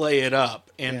to play it up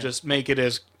and just make it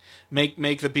as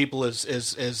make the people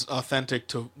as authentic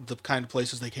to the kind of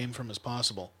places they came from as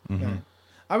possible. Mm-hmm. Yeah.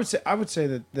 I would say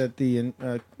that the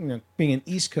being an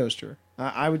East Coaster,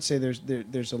 I would say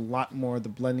there's a lot more of the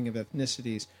blending of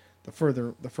ethnicities the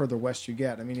further west you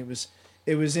get. I mean,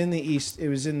 it was in the East. It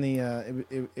was in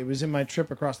it was in my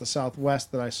trip across the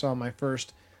Southwest that I saw my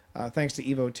first. Thanks to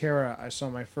Evo Terra, I saw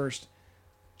my first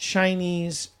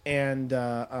Chinese and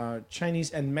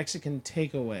Mexican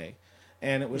takeaway,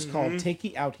 and it was called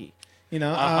Takey Outie.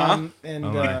 I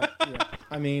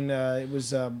mean, it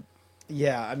was.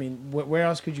 I mean, where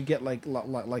else could you get like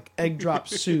egg drop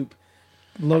soup,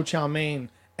 lo chow mein,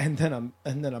 and then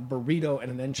a burrito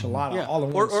and an enchilada Yeah. all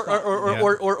in or, one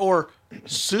or, spot. or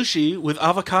sushi with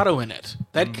avocado in it.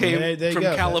 That came There you from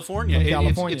go. California. From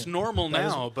California. It's normal That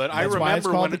is- now, but I That's why it's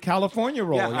remember called when the California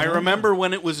roll. yeah, you I know? remember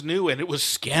when it was new and it was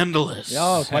scandalous.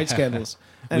 Oh, quite scandalous.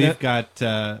 And We've got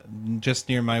just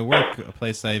near my work a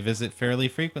place I visit fairly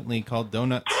frequently called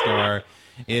Donut Store.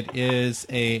 It is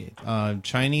a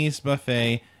Chinese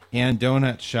buffet and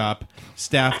donut shop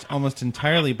staffed almost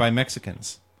entirely by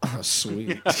Mexicans. oh,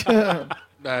 sweet. I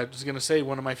was going to say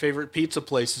one of my favorite pizza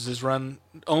places is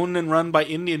owned and run by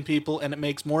Indian people, and it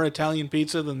makes more Italian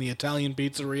pizza than the Italian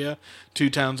pizzeria 2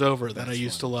 towns over that I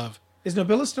used to love. Is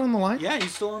Nobilis still on the line? Yeah,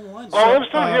 he's still on the line. Oh, I'm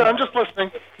still here. I'm just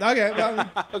listening. Okay.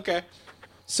 Well, Okay.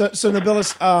 so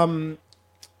Nobilis,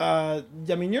 I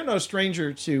mean, you're no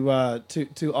stranger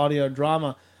to audio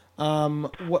drama.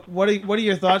 What are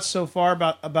your thoughts so far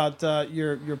about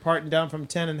your part in Down from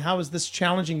 10, and how is this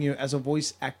challenging you as a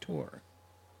voice actor?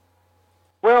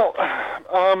 Well,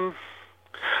 I'm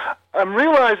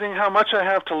realizing how much I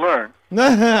have to learn,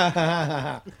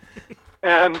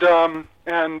 and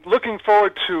looking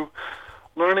forward to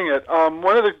learning it.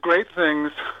 One of the great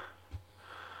things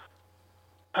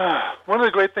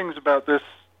about this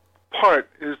part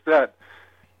is that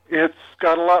it's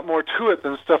got a lot more to it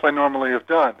than stuff I normally have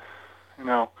done. You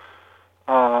know,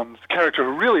 it's a character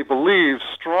who really believes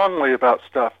strongly about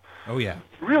stuff. Oh, yeah.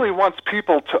 Really wants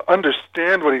people to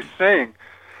understand what he's saying.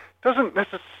 Doesn't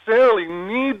necessarily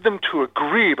need them to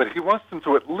agree, but he wants them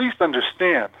to at least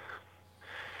understand.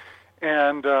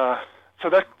 And so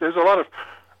that there's a lot of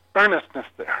earnestness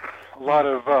there, a lot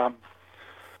of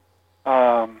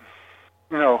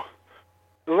there's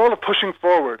a lot of pushing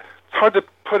forward. It's hard to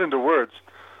put into words,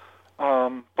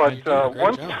 but once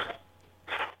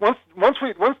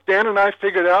Dan and I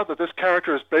figured out that this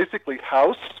character is basically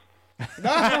House.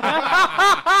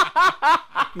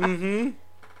 Mm-hmm.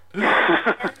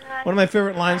 One of my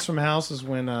favorite lines from House is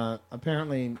when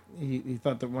apparently he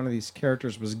thought that one of these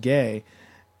characters was gay,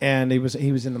 and he was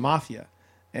in the mafia,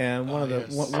 and one of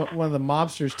the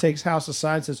mobsters takes House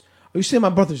aside and says, "Are you saying my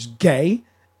brother's gay?"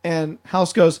 And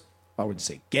House goes, "I wouldn't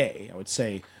say gay. I would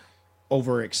say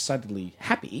overexcitedly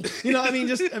happy." You know, it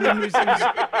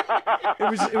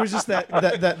was just that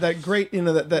great,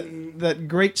 that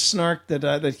great snark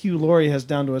that Hugh Laurie has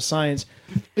down to a science.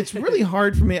 It's really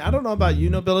hard for me. I don't know about you,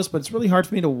 Nobilis, but it's really hard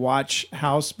for me to watch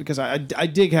House because I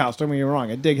dig House. Don't get me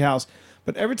wrong, I dig House.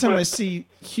 But every time I see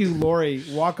Hugh Laurie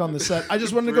walk on the set, I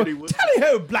just want to go,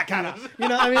 "Tally-ho, Blackadder!" You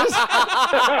know,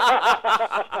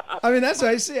 that's what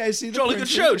I see. I see the Jolly good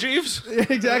show, Jeeves.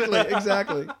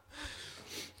 Exactly.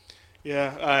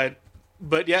 Yeah,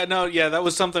 but that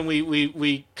was something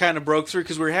we kind of broke through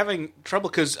because we were having trouble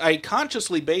because I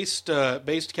consciously based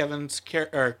Kevin's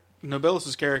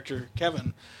Nobilis's character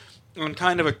Kevin on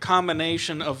kind of a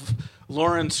combination of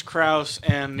Lawrence Krauss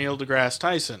and Neil deGrasse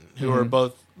Tyson, who are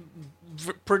both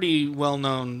pretty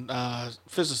well-known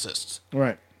physicists.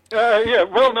 Right.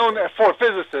 Well known for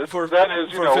physicists. That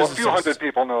is, a few hundred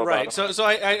people know about it. So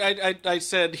I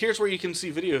said, here's where you can see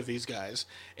video of these guys.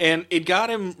 And it got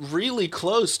him really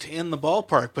close to in the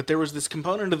ballpark, but there was this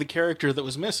component of the character that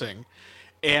was missing.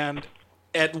 And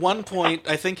at one point,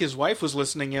 I think his wife was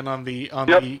listening in on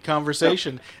the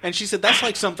conversation, and she said, "That's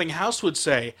like something House would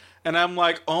say." And I'm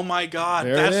like, "Oh my God,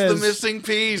 that's the missing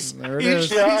piece.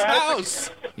 He's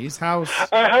House. He's House."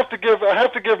 I have to give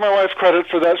my wife credit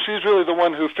for that. She's really the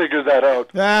one who figured that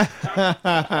out.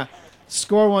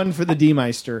 Score one for the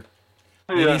D-Meister.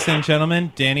 Ladies and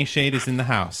gentlemen, Danny Shade is in the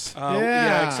house.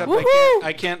 Except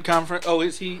I can't conference. Oh,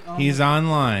 is he? He's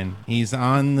online. He's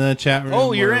on the chat room.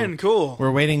 Oh, you're in. Cool. We're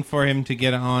waiting for him to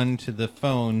get on to the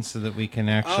phone so that we can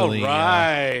actually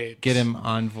get him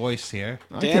on voice here.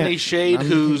 Danny Shade,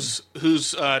 whose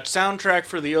soundtrack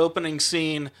for the opening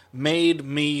scene made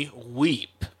me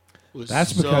weep.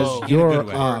 That's because you're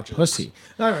a pussy.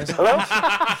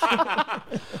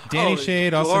 Danny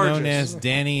Shade, also known as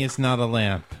Danny is not a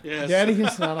lamp. Yes. Danny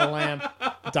is not a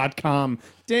lamp.com.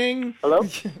 Ding. Hello?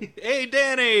 Hey,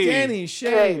 Danny. Danny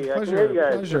Shade.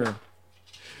 Hey,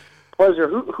 Pleasure.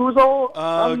 Who's all?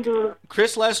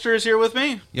 Chris Lester is here with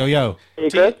me. Yo.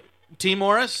 Hey, T.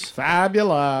 Morris.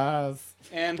 Fabulous.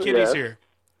 And Kitty's here.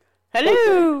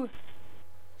 Hello.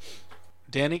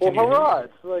 Danny, can you hear me? hurrah!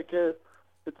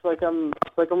 It's like I'm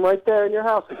right there in your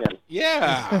house again.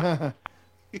 Yeah.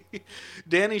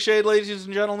 Danny Shade, ladies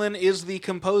and gentlemen, is the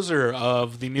composer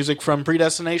of the music from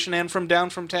Predestination and from Down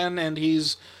from 10, and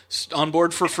he's on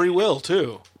board for Free Will,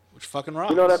 too, which fucking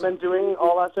rocks. You know what I've been doing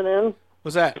all afternoon?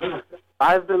 What's that?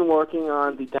 I've been working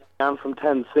on the Down from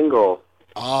 10 single.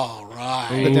 All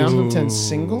right. The Down from 10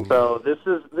 single? So this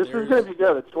is going to be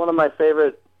good. It's one of my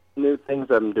favorite new things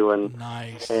I'm doing.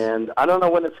 Nice. And I don't know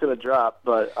when it's going to drop,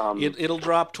 but It'll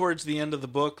drop towards the end of the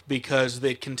book because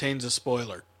it contains a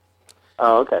spoiler.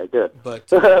 Oh, okay, good. But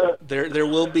there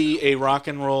will be a rock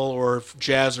and roll or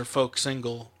jazz or folk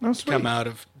single come out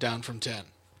of Down from 10.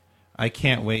 I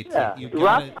can't wait. Yeah,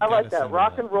 I like that.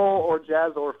 Rock and roll or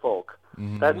jazz or folk.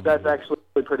 Mm-hmm. That's actually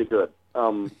pretty good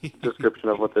description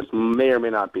of what this may or may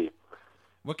not be.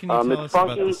 What can you tell us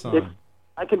about the song?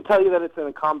 I can tell you that it's in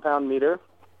a compound meter.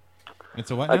 It's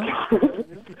a what now?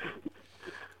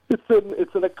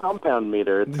 It's in a compound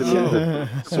meter.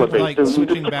 It's like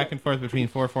switching back and forth between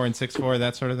 4/4 and 6/4,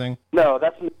 that sort of thing. No,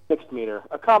 that's a mixed meter.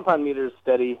 A compound meter is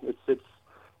steady.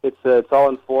 It's all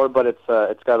in 4, but it's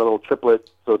got a little triplet,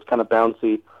 so it's kind of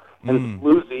bouncy and it's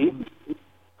bluesy.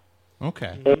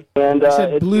 Okay. And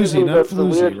said bluesy, not the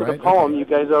floozy, lyrics right? of the poem. Okay. You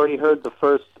guys already heard the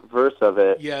first verse of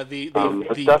it. Yeah, the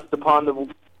dust upon the.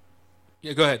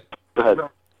 Yeah, go ahead. Go ahead.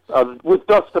 With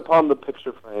dust upon the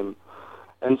picture frame,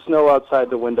 and snow outside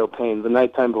the window pane, the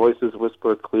nighttime voices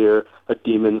whisper clear a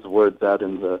demon's words out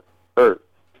in the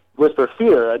whisper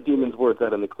fear a demon's words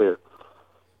out in the clear,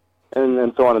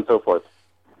 and so on and so forth.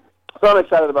 So I'm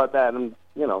excited about that, and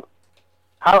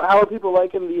how are people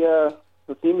liking the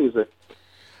theme music?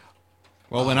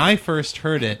 Well, when I first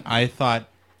heard it, I thought,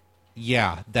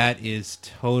 yeah, that is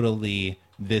totally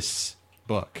this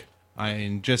book. I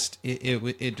mean,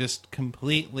 it just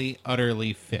completely,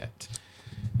 utterly fit.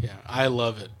 Yeah, I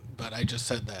love it, but I just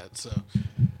said that. So,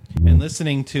 and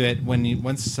listening to it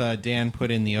once Dan put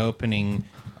in the opening,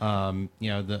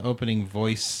 the opening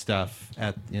voice stuff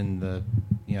in the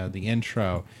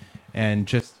intro, and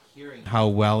just hearing how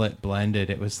well it blended,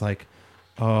 it was like,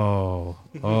 oh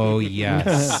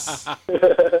yes.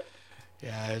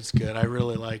 Yeah, it's good. I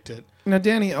really liked it. Now,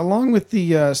 Danny, along with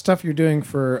the stuff you're doing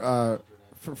for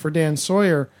Dan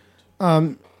Sawyer,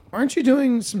 aren't you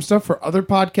doing some stuff for other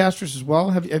podcasters as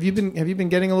well? Have you been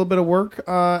getting a little bit of work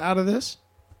out of this?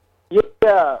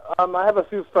 Yeah, I have a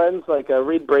few friends like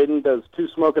Reed Braden does Two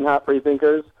Smoking Hot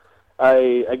Freethinkers.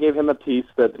 I gave him a piece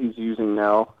that he's using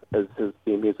now as his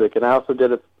theme music, and I also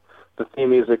did the theme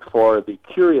music for the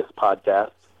Curious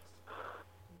podcast.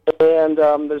 And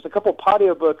there's a couple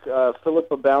audiobook,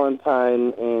 Philippa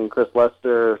Ballantyne and Chris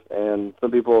Lester, and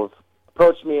some people have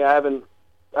approached me. I haven't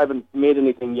made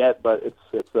anything yet, but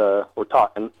it's we're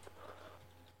talking.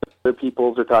 Their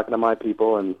peoples are talking to my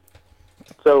people, and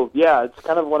so yeah, it's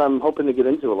kind of what I'm hoping to get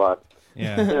into a lot.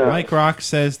 Yeah. Mike Rock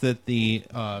says that the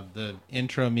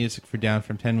intro music for Down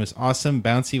from 10 was awesome,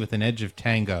 bouncy with an edge of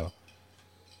tango.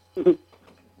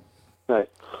 Nice.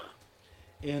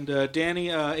 And Danny,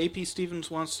 AP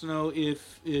Stevens wants to know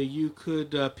if you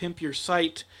could pimp your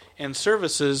site and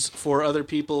services for other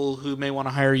people who may want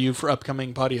to hire you for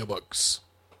upcoming audiobooks.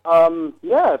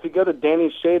 Yeah, if you go to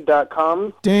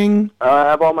DannyShade.com, ding, I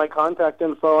have all my contact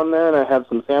info on there, and I have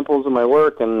some samples of my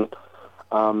work and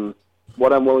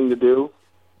what I'm willing to do.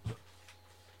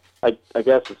 I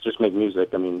guess it's just make music.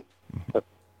 I mean,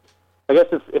 I guess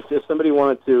if somebody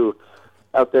wanted to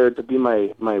out there to be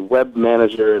my web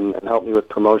manager and help me with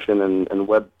promotion and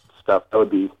web stuff, that'd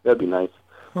be nice.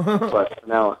 But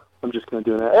now I'm just going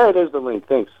to do that. Hey, there's the link.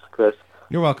 Thanks, Chris.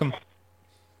 You're welcome.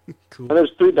 Cool. And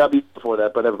there's 3 W's before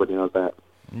that, but everybody knows that.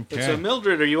 Okay. So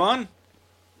Mildred, are you on?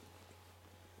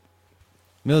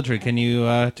 Mildred, can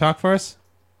you talk for us?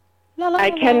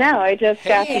 I can now. I just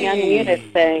got the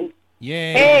unmuted thing.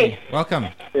 Yay. Hey. Welcome.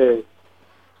 Hey.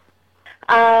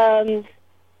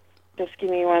 Just give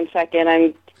me 1 second.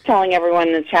 I'm telling everyone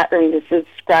in the chat room to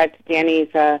subscribe to Danny's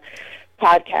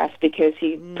podcast because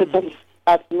he puts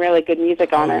up some really good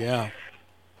music on it. Yeah.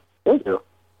 Thank you.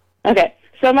 Okay.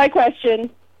 So my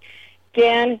question,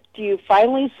 Dan, do you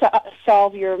finally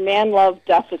solve your man love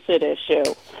deficit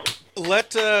issue?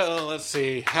 Let's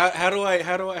see. How do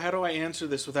I answer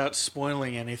this without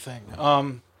spoiling anything?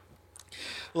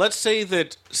 Let's say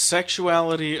that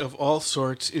sexuality of all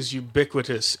sorts is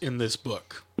ubiquitous in this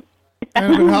book.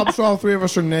 And if it helps, all 3 of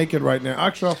us are naked right now.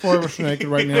 Actually, all 4 of us are naked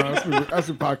right now as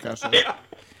we podcast this.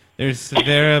 There's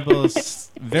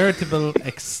veritable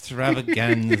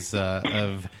extravaganza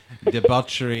of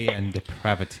debauchery and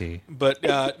depravity. But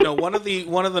no, one of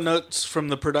the notes from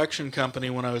the production company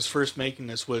when I was first making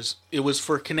this was it was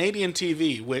for Canadian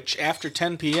TV, which after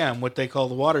 10 p.m., what they call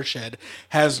the watershed,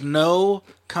 has no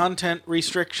content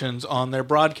restrictions on their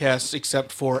broadcasts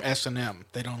except for S&M.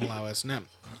 They don't allow S&M.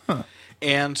 Huh.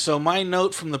 And so my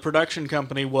note from the production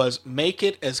company was, make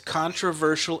it as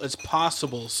controversial as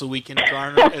possible so we can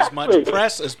garner as much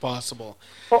press as possible.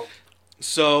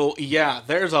 So, yeah,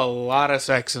 there's a lot of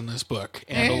sex in this book,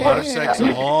 and a lot of sex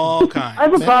of all kinds. I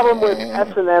have a problem with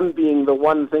S&M being the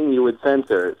one thing you would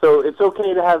censor. So it's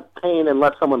okay to have pain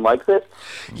unless someone likes it?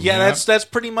 Yeah, that's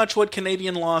pretty much what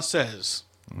Canadian law says.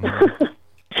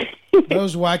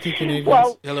 Those wacky Canadians.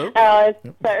 Well, Hello?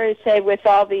 better say with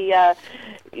all the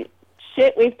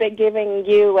shit we've been giving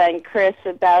you and Chris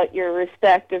about your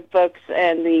respective books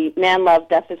and the man love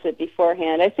deficit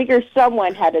beforehand, I figure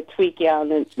someone had to tweak you on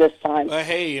this time.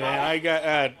 Hey, man,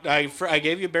 I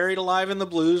gave you Buried Alive in the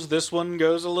Blues. This one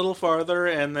goes a little farther,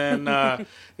 and then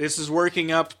this is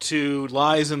working up to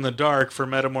Lies in the Dark for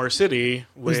Metamore City.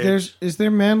 Which, Is there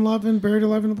man love in Buried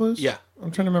Alive in the Blues? Yeah. I'm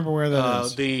trying to remember where that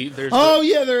is. Yeah,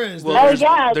 there is. Well,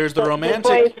 yeah. There's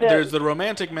the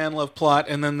romantic man love plot,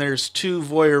 and then there's two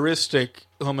voyeuristic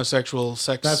homosexual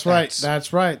sex. That's acts.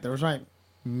 right. That was right.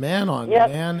 Man on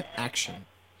man action.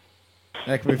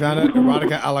 That can be found at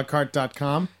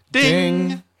eroticaAlaCarte.com.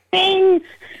 Ding! Ding!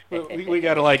 We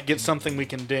got to get something we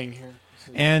can ding here.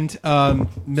 And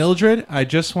Mildred, I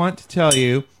just want to tell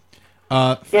you,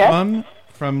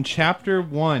 from chapter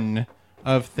 1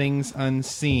 of Things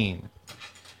Unseen,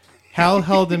 Hal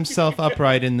held himself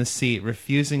upright in the seat,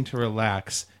 refusing to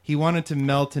relax. He wanted to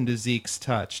melt into Zeke's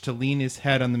touch, to lean his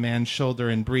head on the man's shoulder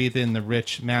and breathe in the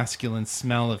rich, masculine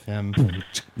smell of him.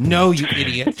 No, you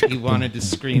idiot, he wanted to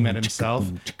scream at himself.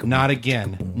 Not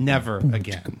again. Never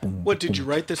again. What, did you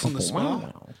write this in the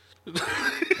smell?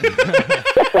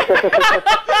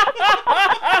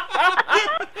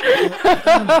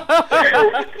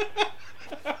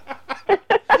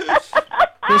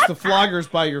 Push the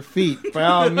floggers by your feet. By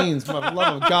all means, for the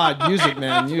love of God, use it,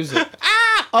 man. Use it.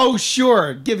 Oh,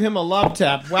 sure. Give him a love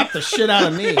tap. Whap the shit out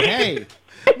of me. Hey.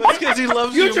 That's because he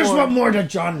loves you just more. want more to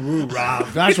John Woo, Rob.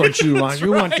 That's what you want.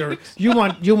 You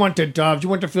want the doves. You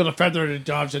want to feel the feather of the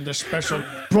doves and the special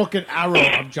broken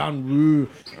arrow of John Woo.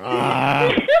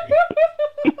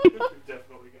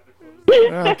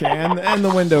 Okay, and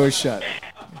the window is shut.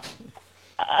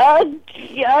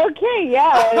 Okay,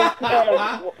 yeah.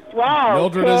 Wow.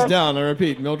 Mildred is down. I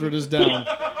repeat, Mildred is down.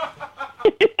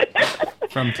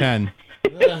 From 10.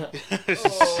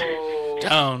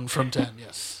 Down from 10,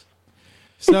 yes.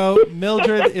 So,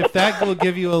 Mildred, if that will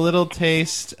give you a little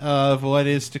taste of what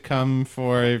is to come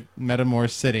for Metamore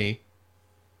City.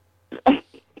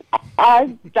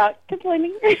 I'm not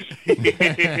complaining. Good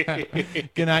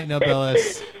night,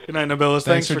 Nobilis. Good night, Nobilis.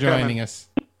 Thanks for joining coming. us.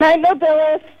 Night,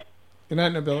 Nobilis. Good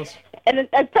night, Nobilis. And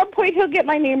at some point, he'll get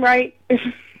my name right.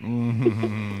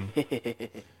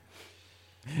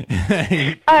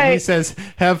 He says,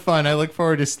 have fun. I look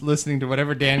forward to listening to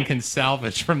whatever Dan can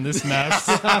salvage from this mess.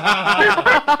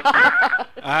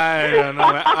 I don't know.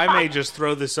 I may just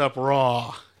throw this up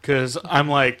raw, because I'm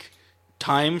like,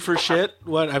 time for shit?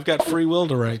 What? I've got free will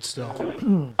to write still.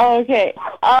 Okay.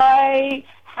 I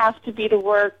have to be to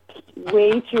work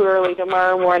way too early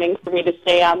tomorrow morning for me to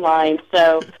stay online,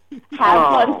 so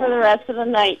have fun for the rest of the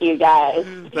night, you guys.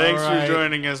 Thanks for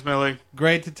joining us, Millie.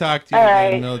 Great to talk to you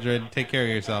again, Mildred. Take care of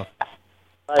yourself.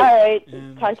 All right.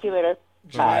 Talk to you later.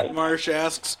 Jeanette Marsh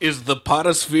asks, is the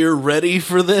potosphere ready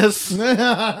for this?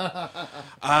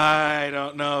 I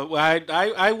don't know.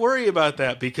 I worry about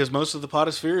that because most of the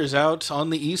potosphere is out on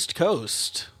the East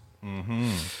Coast.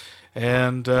 Mm-hmm.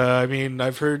 And, I mean,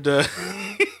 I've heard...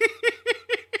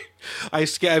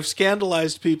 I've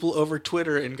scandalized people over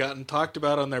Twitter and gotten talked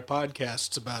about on their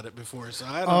podcasts about it before, so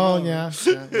I don't know. Yeah.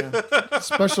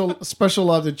 Special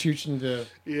love to Chooch and Viv.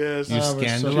 Yes. You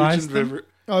scandalized them?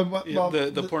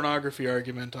 The pornography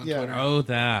argument on Twitter. Oh,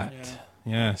 that. Yeah.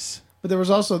 Yes. But there was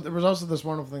also this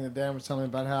wonderful thing that Dan was telling me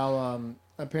about how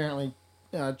apparently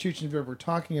Chooch and Viv were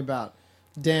talking about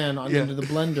Dan on Into the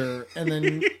Blender, and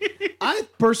then I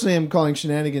personally am calling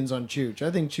shenanigans on Chooch.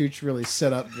 I think Chooch really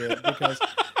set up Viv because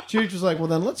Chooch was like, well,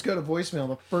 then let's go to voicemail.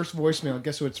 The first voicemail,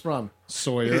 guess who it's from?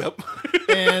 Sawyer. Yep.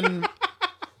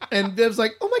 And Viv's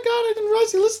like, oh my God, I didn't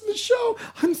realize you listened to the show.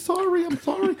 I'm sorry.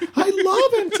 I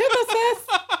love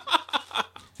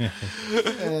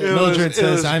antithesis. Mildred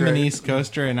says, I'm an East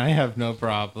Coaster and I have no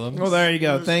problems. Well, there you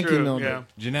go. Thank you, Mildred. Yeah.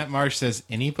 Jeanette Marsh says,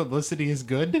 any publicity is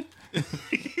good?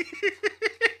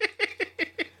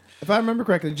 If I remember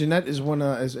correctly, Jeanette is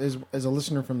is a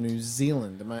listener from New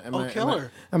Zealand. Am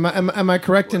I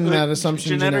correct in that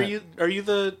assumption, Jeanette? Are you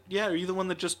the one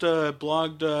that just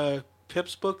blogged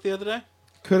Pip's book the other day?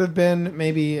 Could have been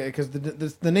maybe because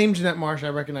the name Jeanette Marsh I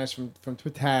recognize from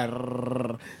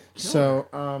Twitter. So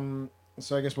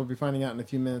I guess we'll be finding out in a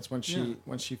few minutes once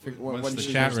the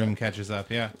chat room catches up.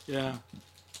 Yeah. Yeah.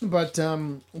 But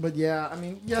yeah, I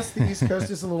mean, yes, the East Coast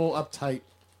is a little uptight.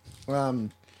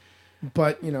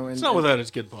 But you know, It's not without its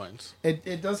good points.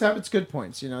 It does have its good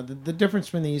points. You know, the difference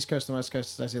between the East Coast and West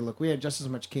Coast is I say, look, we have just as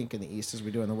much kink in the East as we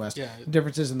do in the West. Yeah. The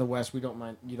difference is in the West, you don't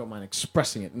mind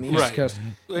expressing it. In the East Right. Coast,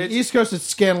 the East Coast it's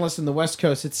scandalous. In the West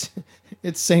Coast, it's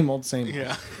same old, same old.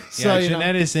 Yeah. So, you know,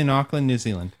 Jeanette is in Auckland, New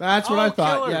Zealand. that's what I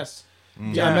thought. killer. Yes.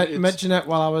 Yeah, I met Jeanette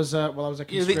while I was at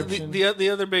conscription. the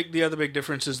other big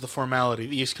difference is the formality.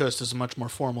 The East Coast is a much more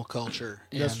formal culture,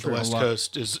 and That's the true. West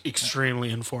Coast is extremely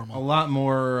A informal. lot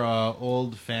more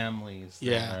old families.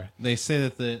 Yeah. There. They say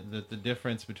that the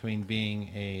difference between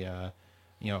being a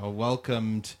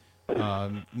welcomed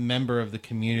member of the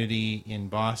community in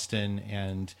Boston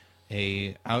and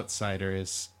a outsider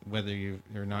is whether you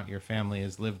or not your family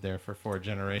has lived there for 4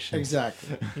 generations.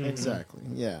 Exactly.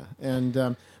 Yeah.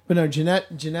 And but no,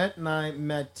 Jeanette and I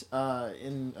met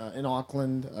in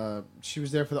Auckland. She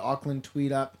was there for the Auckland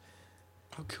Tweet Up.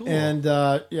 Oh, cool. And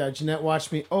Jeanette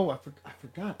watched me. Oh, I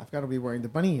forgot. I've got to be wearing the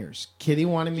bunny ears. Kitty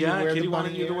wanted me to wear Kitty the bunny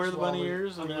wanted ears. you to wear the while bunny we-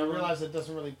 ears. I mean, I realize it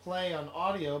doesn't really play on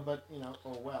audio, but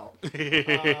oh well.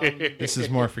 This is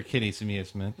more for Kitty's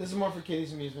amusement. This is more for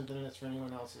Kitty's amusement than it is for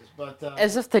anyone else's. But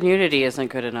As if the nudity isn't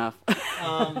good enough.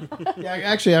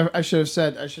 actually, I should have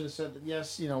said that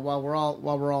yes. While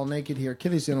we're all naked here,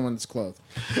 Kitty's the only one that's clothed.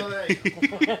 So there you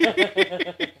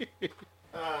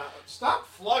go. Stop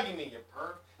flogging me, you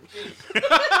perv.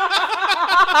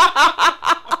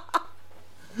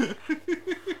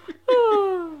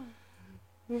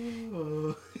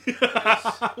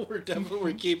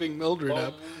 We're keeping Mildred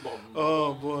up.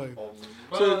 Oh boy.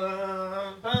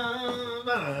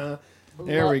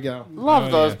 There we go.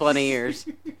 Love those yes. bunny ears.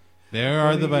 There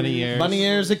are the bunny ears. Bunny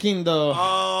ears akindo.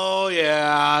 Oh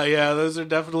yeah. Those are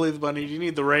definitely the bunny. You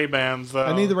need the Ray-Bans though.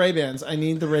 I need the Ray-Bans.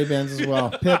 as well.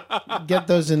 Pip, get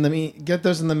those in the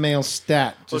mail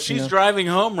stat. Well, Just, she's driving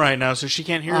home right now, so she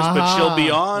can't hear us, but she'll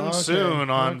be on soon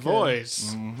on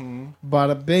voice.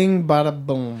 Bada bing, bada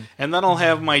boom. And then I'll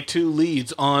have my 2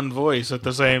 leads on voice at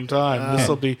the same time. This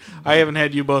will be. I haven't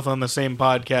had you both on the same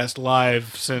podcast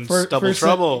live since Double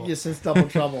Trouble. Yeah, since Double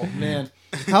Trouble, man.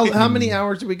 How many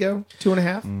hours did we go?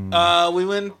 2.5.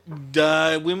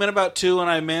 We went about 2, and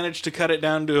I managed to cut it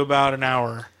down to about an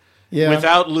hour. Yeah.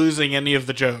 Without losing any of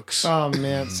the jokes. Oh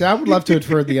man! See, I would love to have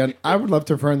heard the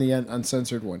the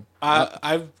uncensored one.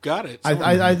 I've got it.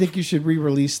 I think you should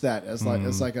re-release that as like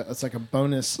a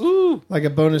bonus, like a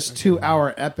bonus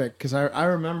 2-hour epic. Because I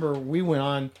remember we went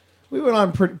on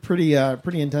pretty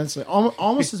intensely,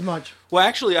 almost as much. Well,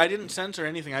 actually, I didn't censor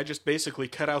anything. I just basically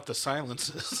cut out the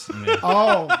silences.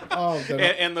 Oh,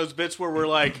 and those bits where we're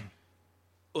like,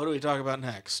 what do we talk about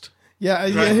next? yeah.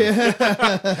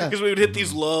 Because we would hit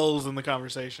these lulls in the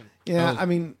conversation. Yeah, I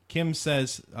mean, Kim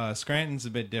says Scranton's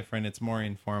a bit different. It's more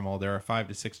informal. There are 5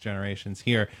 to 6 generations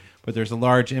here, but there's a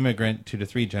large immigrant 2 to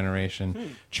 3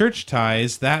 generation. Church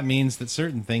ties, that means that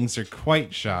certain things are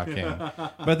quite shocking.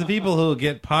 But the people who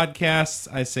get podcasts,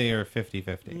 I say, are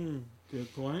 50-50.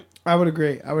 Good point. I would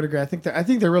agree. I think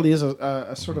there really is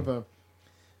a sort of a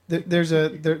there's a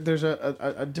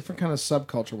different kind of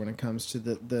subculture when it comes to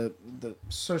the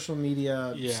social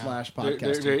media /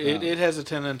 podcasting. It has a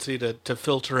tendency to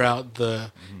filter out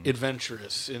the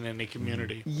adventurous in any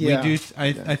community. Yeah. We do.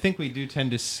 I think we do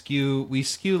tend to skew. We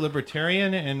skew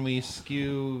libertarian and we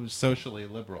skew socially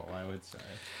liberal, I would say.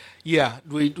 Yeah,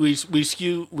 we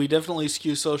definitely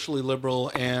skew socially liberal,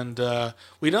 and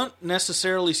we don't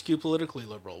necessarily skew politically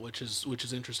liberal, which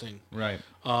is interesting. Right.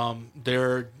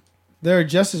 There are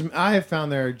just as I have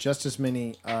found there are just as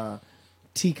many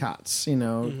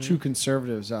TCOTs, true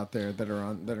conservatives out there that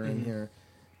are in here.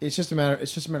 It's just a matter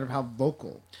of how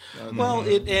vocal.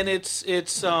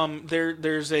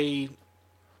 There's a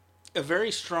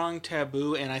very strong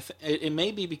taboo, and it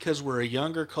may be because we're a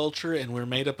younger culture and we're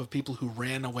made up of people who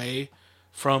ran away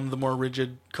from the more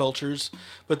rigid cultures.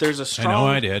 But there's a strong. I know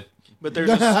I did. But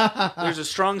there's a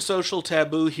strong social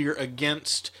taboo here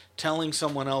against telling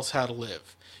someone else how to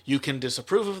live. You can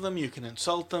disapprove of them. You can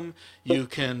insult them. You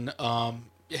can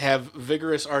have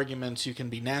vigorous arguments. You can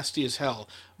be nasty as hell.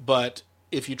 But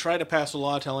if you try to pass a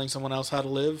law telling someone else how to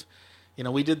live,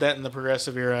 we did that in the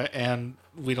progressive era, and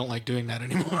we don't like doing that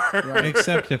anymore. Right.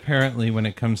 Except apparently when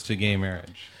it comes to gay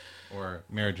marriage or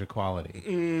marriage equality.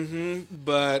 Mm-hmm.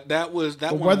 But that was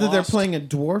that. One whether lost. they're playing a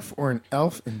dwarf or an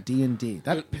elf in D&D,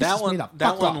 that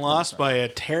one lost by a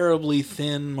terribly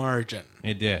thin margin.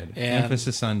 It did. And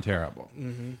emphasis on terrible.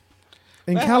 Mm-hmm.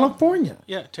 In California.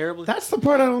 Yeah, terribly. That's the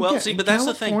part I don't get. Well, see, but that's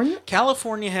the thing.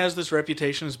 California has this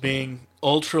reputation as being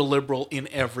ultra-liberal in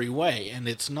every way, and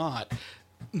it's not.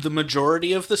 The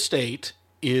majority of the state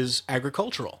is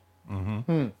agricultural.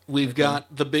 We've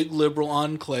got the big liberal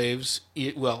enclaves,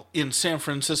 in San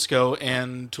Francisco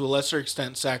and to a lesser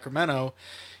extent Sacramento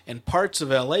and parts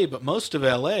of L.A., but most of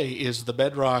L.A. is the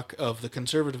bedrock of the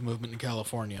conservative movement in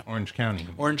California. Orange County,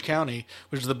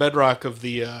 which is the bedrock of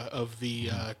the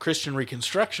Christian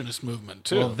Reconstructionist movement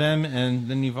too. Well, them, and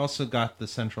then you've also got the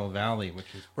Central Valley, which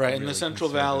is right. really And the Central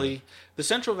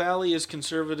Valley, is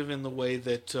conservative in the way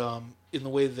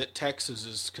that Texas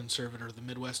is conservative, or the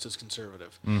Midwest is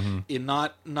conservative.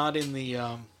 Not in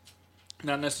the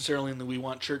not necessarily in the we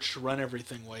want church to run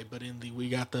everything way, but in the we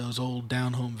got those old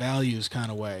down home values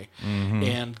kind of way.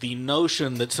 And the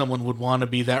notion that someone would want to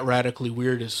be that radically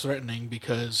weird is threatening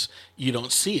because you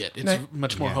don't see it. It's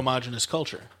much more homogenous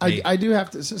culture. I do have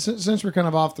to, since we're kind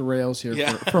of off the rails here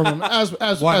for a moment.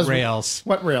 What rails?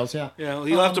 What rails, yeah. Yeah,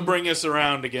 you'll have to bring us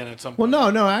around again at some point.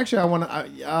 Well, no, actually,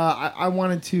 I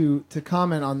wanted to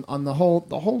comment on the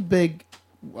whole big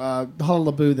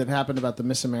hullabaloo that happened about the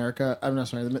Miss America. I'm not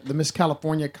sorry, the Miss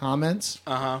California comments.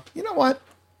 You know what?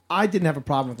 I didn't have a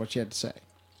problem with what she had to say.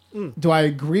 Do I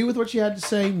agree with what she had to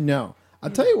say? No. I'll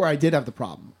tell you where I did have the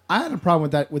problem. I had a problem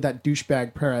with that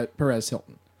douchebag Perez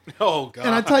Hilton. Oh God!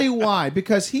 And I tell you why.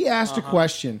 Because he asked a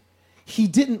question, he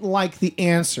didn't like the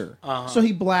answer, so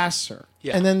he blasts her,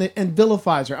 and then and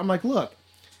vilifies her. I'm like, look,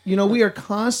 we are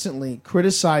constantly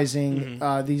criticizing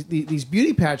these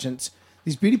beauty pageants.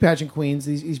 These beauty pageant queens,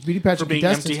 these beauty pageant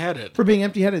contestants for being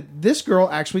empty-headed. This girl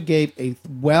actually gave a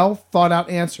well thought out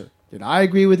answer. Did I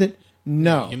agree with it?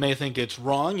 No. You may think it's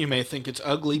wrong. You may think it's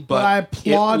ugly, but I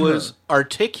applaud it was her.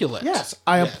 Articulate. Yes,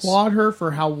 I applaud her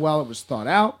for how well it was thought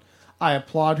out. I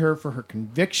applaud her for her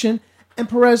conviction. And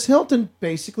Perez Hilton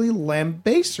basically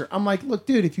lambastes her. I'm like, look,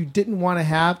 dude, if you didn't want to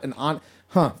have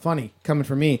funny coming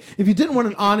from me. If you didn't want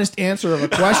an honest answer of a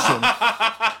question.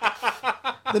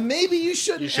 Then maybe you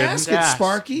shouldn't ask it,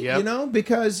 Sparky. Yep.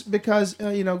 Because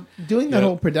doing that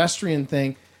whole pedestrian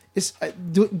thing is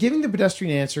giving the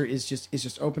pedestrian answer is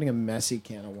just opening a messy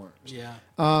can of worms. Yeah.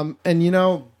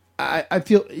 And I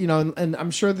feel and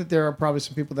I'm sure that there are probably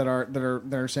some people that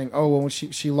are saying, oh, well, when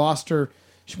she lost her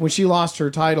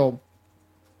title,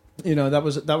 that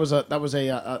was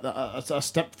a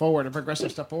step forward, a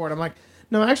progressive step forward. I'm like,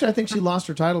 no, actually, I think she lost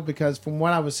her title because from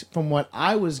what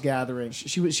I was gathering,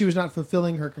 she was not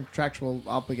fulfilling her contractual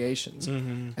obligations.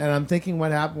 And I'm thinking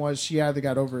what happened was she either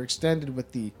got overextended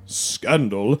with the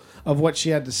scandal of what she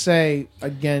had to say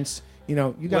against. You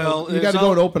got to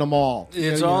go and open a mall.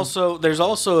 There's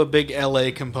also a big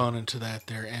LA component to that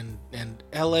there, and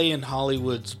LA and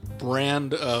Hollywood's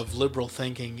brand of liberal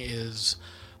thinking is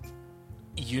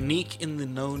unique in the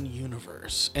known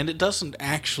universe, and it doesn't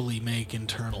actually make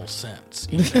internal sense.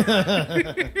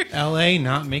 LA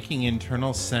not making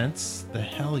internal sense? The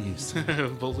hell you say?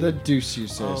 The deuce you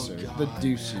say, sir. God, the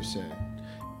deuce you say.